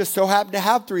 I just so happen to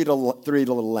have three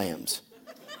little lambs.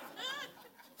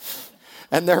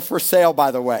 And they're for sale,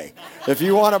 by the way. If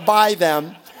you want to buy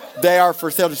them, they are for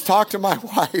sale. Just talk to my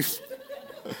wife.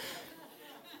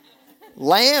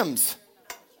 Lambs.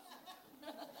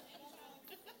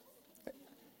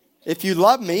 If you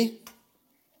love me.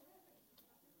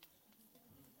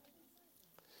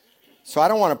 So I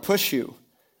don't want to push you.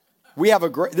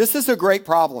 This is a great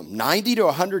problem. 90 to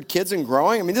 100 kids and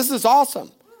growing. I mean, this is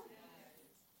awesome.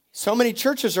 So many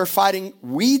churches are fighting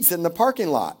weeds in the parking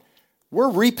lot. We're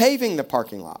repaving the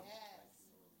parking lot.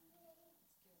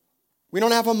 We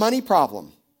don't have a money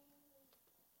problem.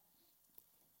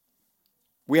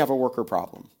 We have a worker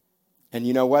problem. And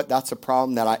you know what? That's a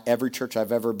problem that every church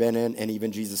I've ever been in, and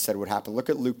even Jesus said would happen. Look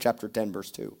at Luke chapter 10,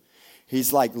 verse 2.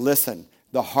 He's like, listen,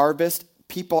 the harvest,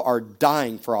 people are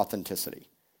dying for authenticity.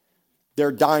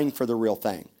 They're dying for the real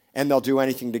thing. And they'll do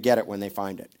anything to get it when they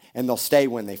find it. And they'll stay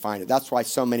when they find it. That's why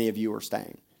so many of you are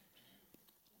staying.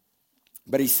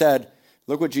 But he said,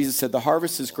 look what Jesus said, the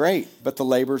harvest is great, but the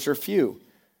laborers are few.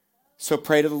 So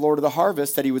pray to the Lord of the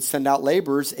harvest that he would send out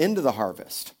laborers into the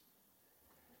harvest.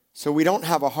 So we don't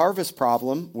have a harvest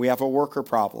problem, we have a worker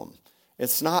problem.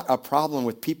 It's not a problem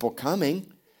with people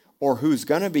coming or who's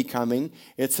going to be coming.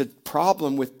 It's a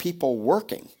problem with people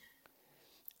working.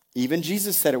 Even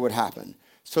Jesus said it would happen.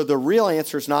 So the real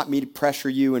answer is not me to pressure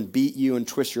you and beat you and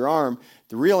twist your arm.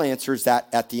 The real answer is that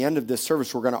at the end of this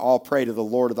service, we're going to all pray to the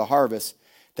Lord of the harvest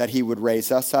that he would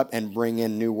raise us up and bring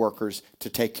in new workers to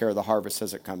take care of the harvest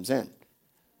as it comes in.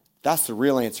 That's the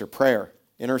real answer, prayer,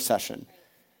 intercession.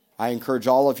 I encourage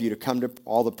all of you to come to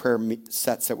all the prayer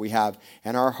sets that we have.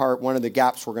 And our heart, one of the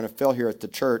gaps we're going to fill here at the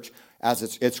church as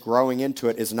it's growing into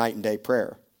it is night and day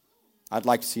prayer. I'd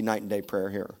like to see night and day prayer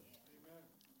here.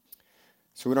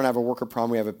 So we don't have a worker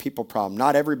problem, we have a people problem.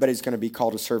 Not everybody's going to be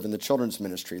called to serve in the children's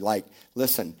ministry. Like,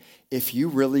 listen, if you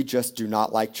really just do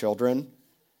not like children,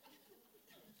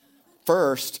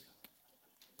 first,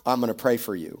 I'm going to pray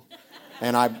for you.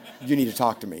 And you need to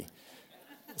talk to me.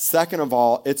 Second of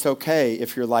all, it's okay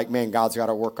if you're like, man, God's got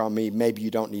to work on me. Maybe you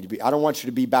don't need to be. I don't want you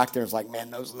to be back there and it's like, man,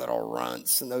 those little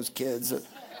runts and those kids.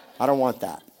 I don't want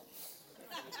that.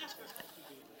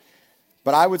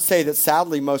 But I would say that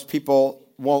sadly, most people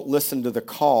won't listen to the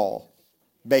call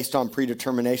based on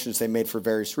predeterminations they made for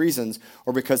various reasons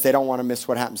or because they don't want to miss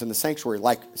what happens in the sanctuary.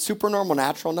 Like supernormal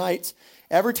natural nights,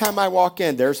 every time I walk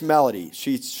in, there's Melody.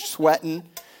 She's sweating.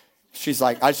 She's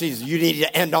like, you need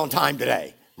to end on time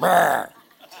today. Brr.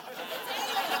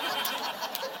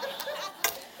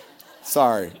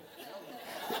 Sorry.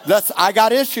 I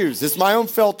got issues. It's my own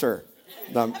filter.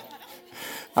 No,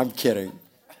 I'm kidding.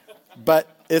 But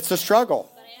it's a struggle.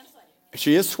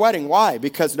 She is sweating. Why?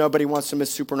 Because nobody wants to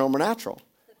miss supernormal natural.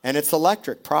 And it's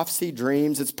electric. Prophecy,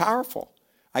 dreams, it's powerful.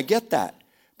 I get that.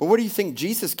 But what do you think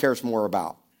Jesus cares more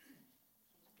about?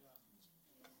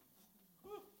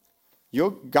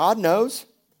 God knows.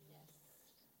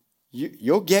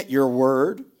 You'll get your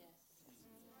word.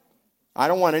 I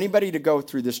don't want anybody to go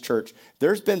through this church.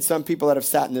 There's been some people that have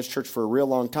sat in this church for a real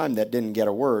long time that didn't get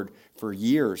a word for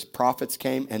years. Prophets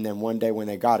came, and then one day when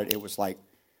they got it, it was like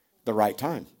the right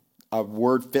time. A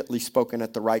word fitly spoken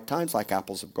at the right times, like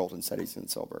apples of gold and cities and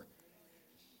silver.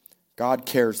 God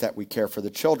cares that we care for the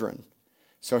children.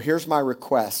 So here's my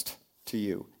request to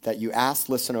you, that you ask,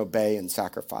 listen, obey, and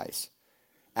sacrifice.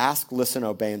 Ask, listen,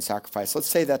 obey, and sacrifice. Let's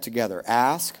say that together.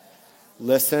 Ask,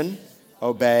 listen,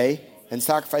 obey, and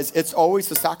sacrifice. It's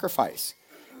always a sacrifice.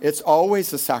 It's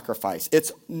always a sacrifice.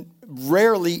 It's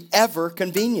rarely ever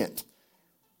convenient.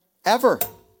 Ever.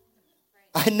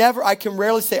 I can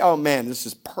rarely say, oh man, this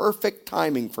is perfect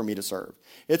timing for me to serve.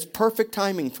 It's perfect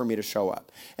timing for me to show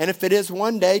up. And if it is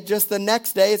one day, just the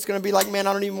next day, it's going to be like, man,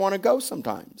 I don't even want to go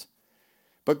sometimes.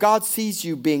 But God sees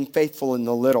you being faithful in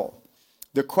the little.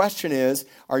 The question is,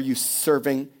 are you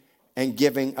serving and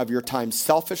giving of your time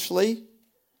selfishly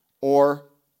or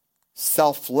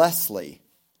selflessly?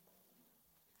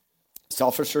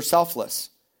 Selfish or selfless?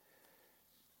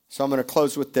 So I'm going to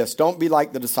close with this. Don't be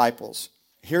like the disciples.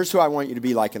 Here's who I want you to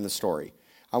be like in the story.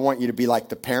 I want you to be like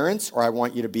the parents, or I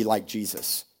want you to be like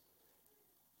Jesus.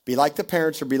 Be like the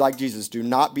parents or be like Jesus. Do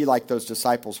not be like those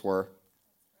disciples were.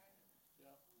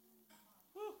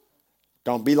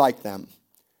 Don't be like them.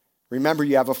 Remember,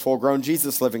 you have a full-grown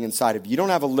Jesus living inside of you. You don't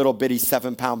have a little bitty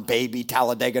 7-pound baby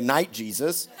Talladega Night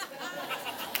Jesus.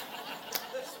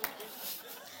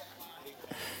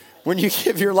 When you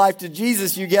give your life to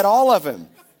Jesus, you get all of him.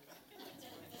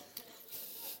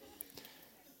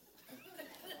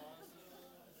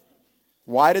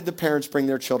 Why did the parents bring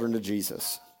their children to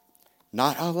Jesus?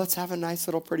 Not, oh, let's have a nice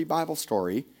little pretty Bible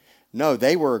story. No,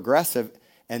 they were aggressive,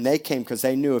 and they came because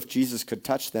they knew if Jesus could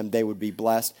touch them, they would be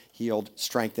blessed, healed,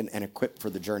 strengthened, and equipped for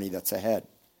the journey that's ahead.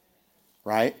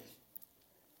 Right?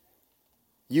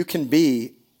 You can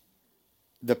be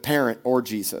the parent or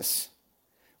Jesus.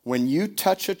 When you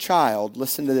touch a child,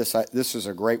 listen to this. This is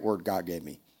a great word God gave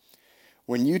me.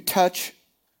 When a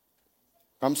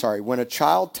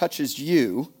child touches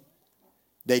you,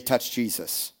 they touch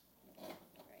Jesus.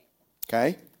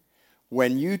 Okay?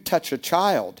 When you touch a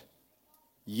child,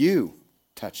 you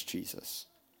touch Jesus.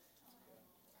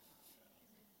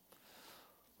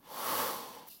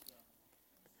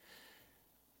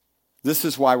 This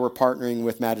is why we're partnering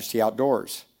with Majesty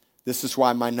Outdoors. This is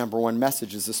why my number one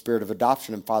message is the spirit of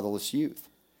adoption and fatherless youth.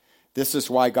 This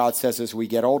is why God says as we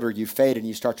get older, you fade and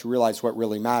you start to realize what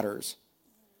really matters.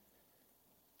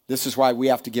 This is why we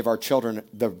have to give our children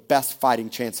the best fighting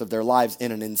chance of their lives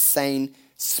in an insane,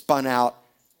 spun out,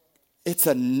 it's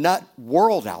a nut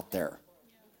world out there.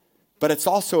 But it's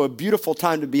also a beautiful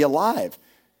time to be alive.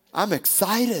 I'm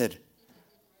excited.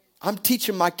 I'm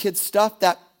teaching my kids stuff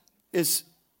that is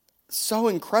so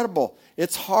incredible.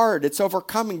 It's hard. It's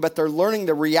overcoming, but they're learning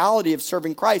the reality of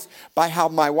serving Christ by how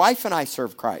my wife and I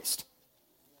serve Christ.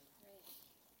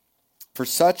 For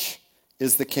such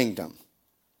is the kingdom.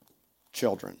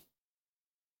 Children.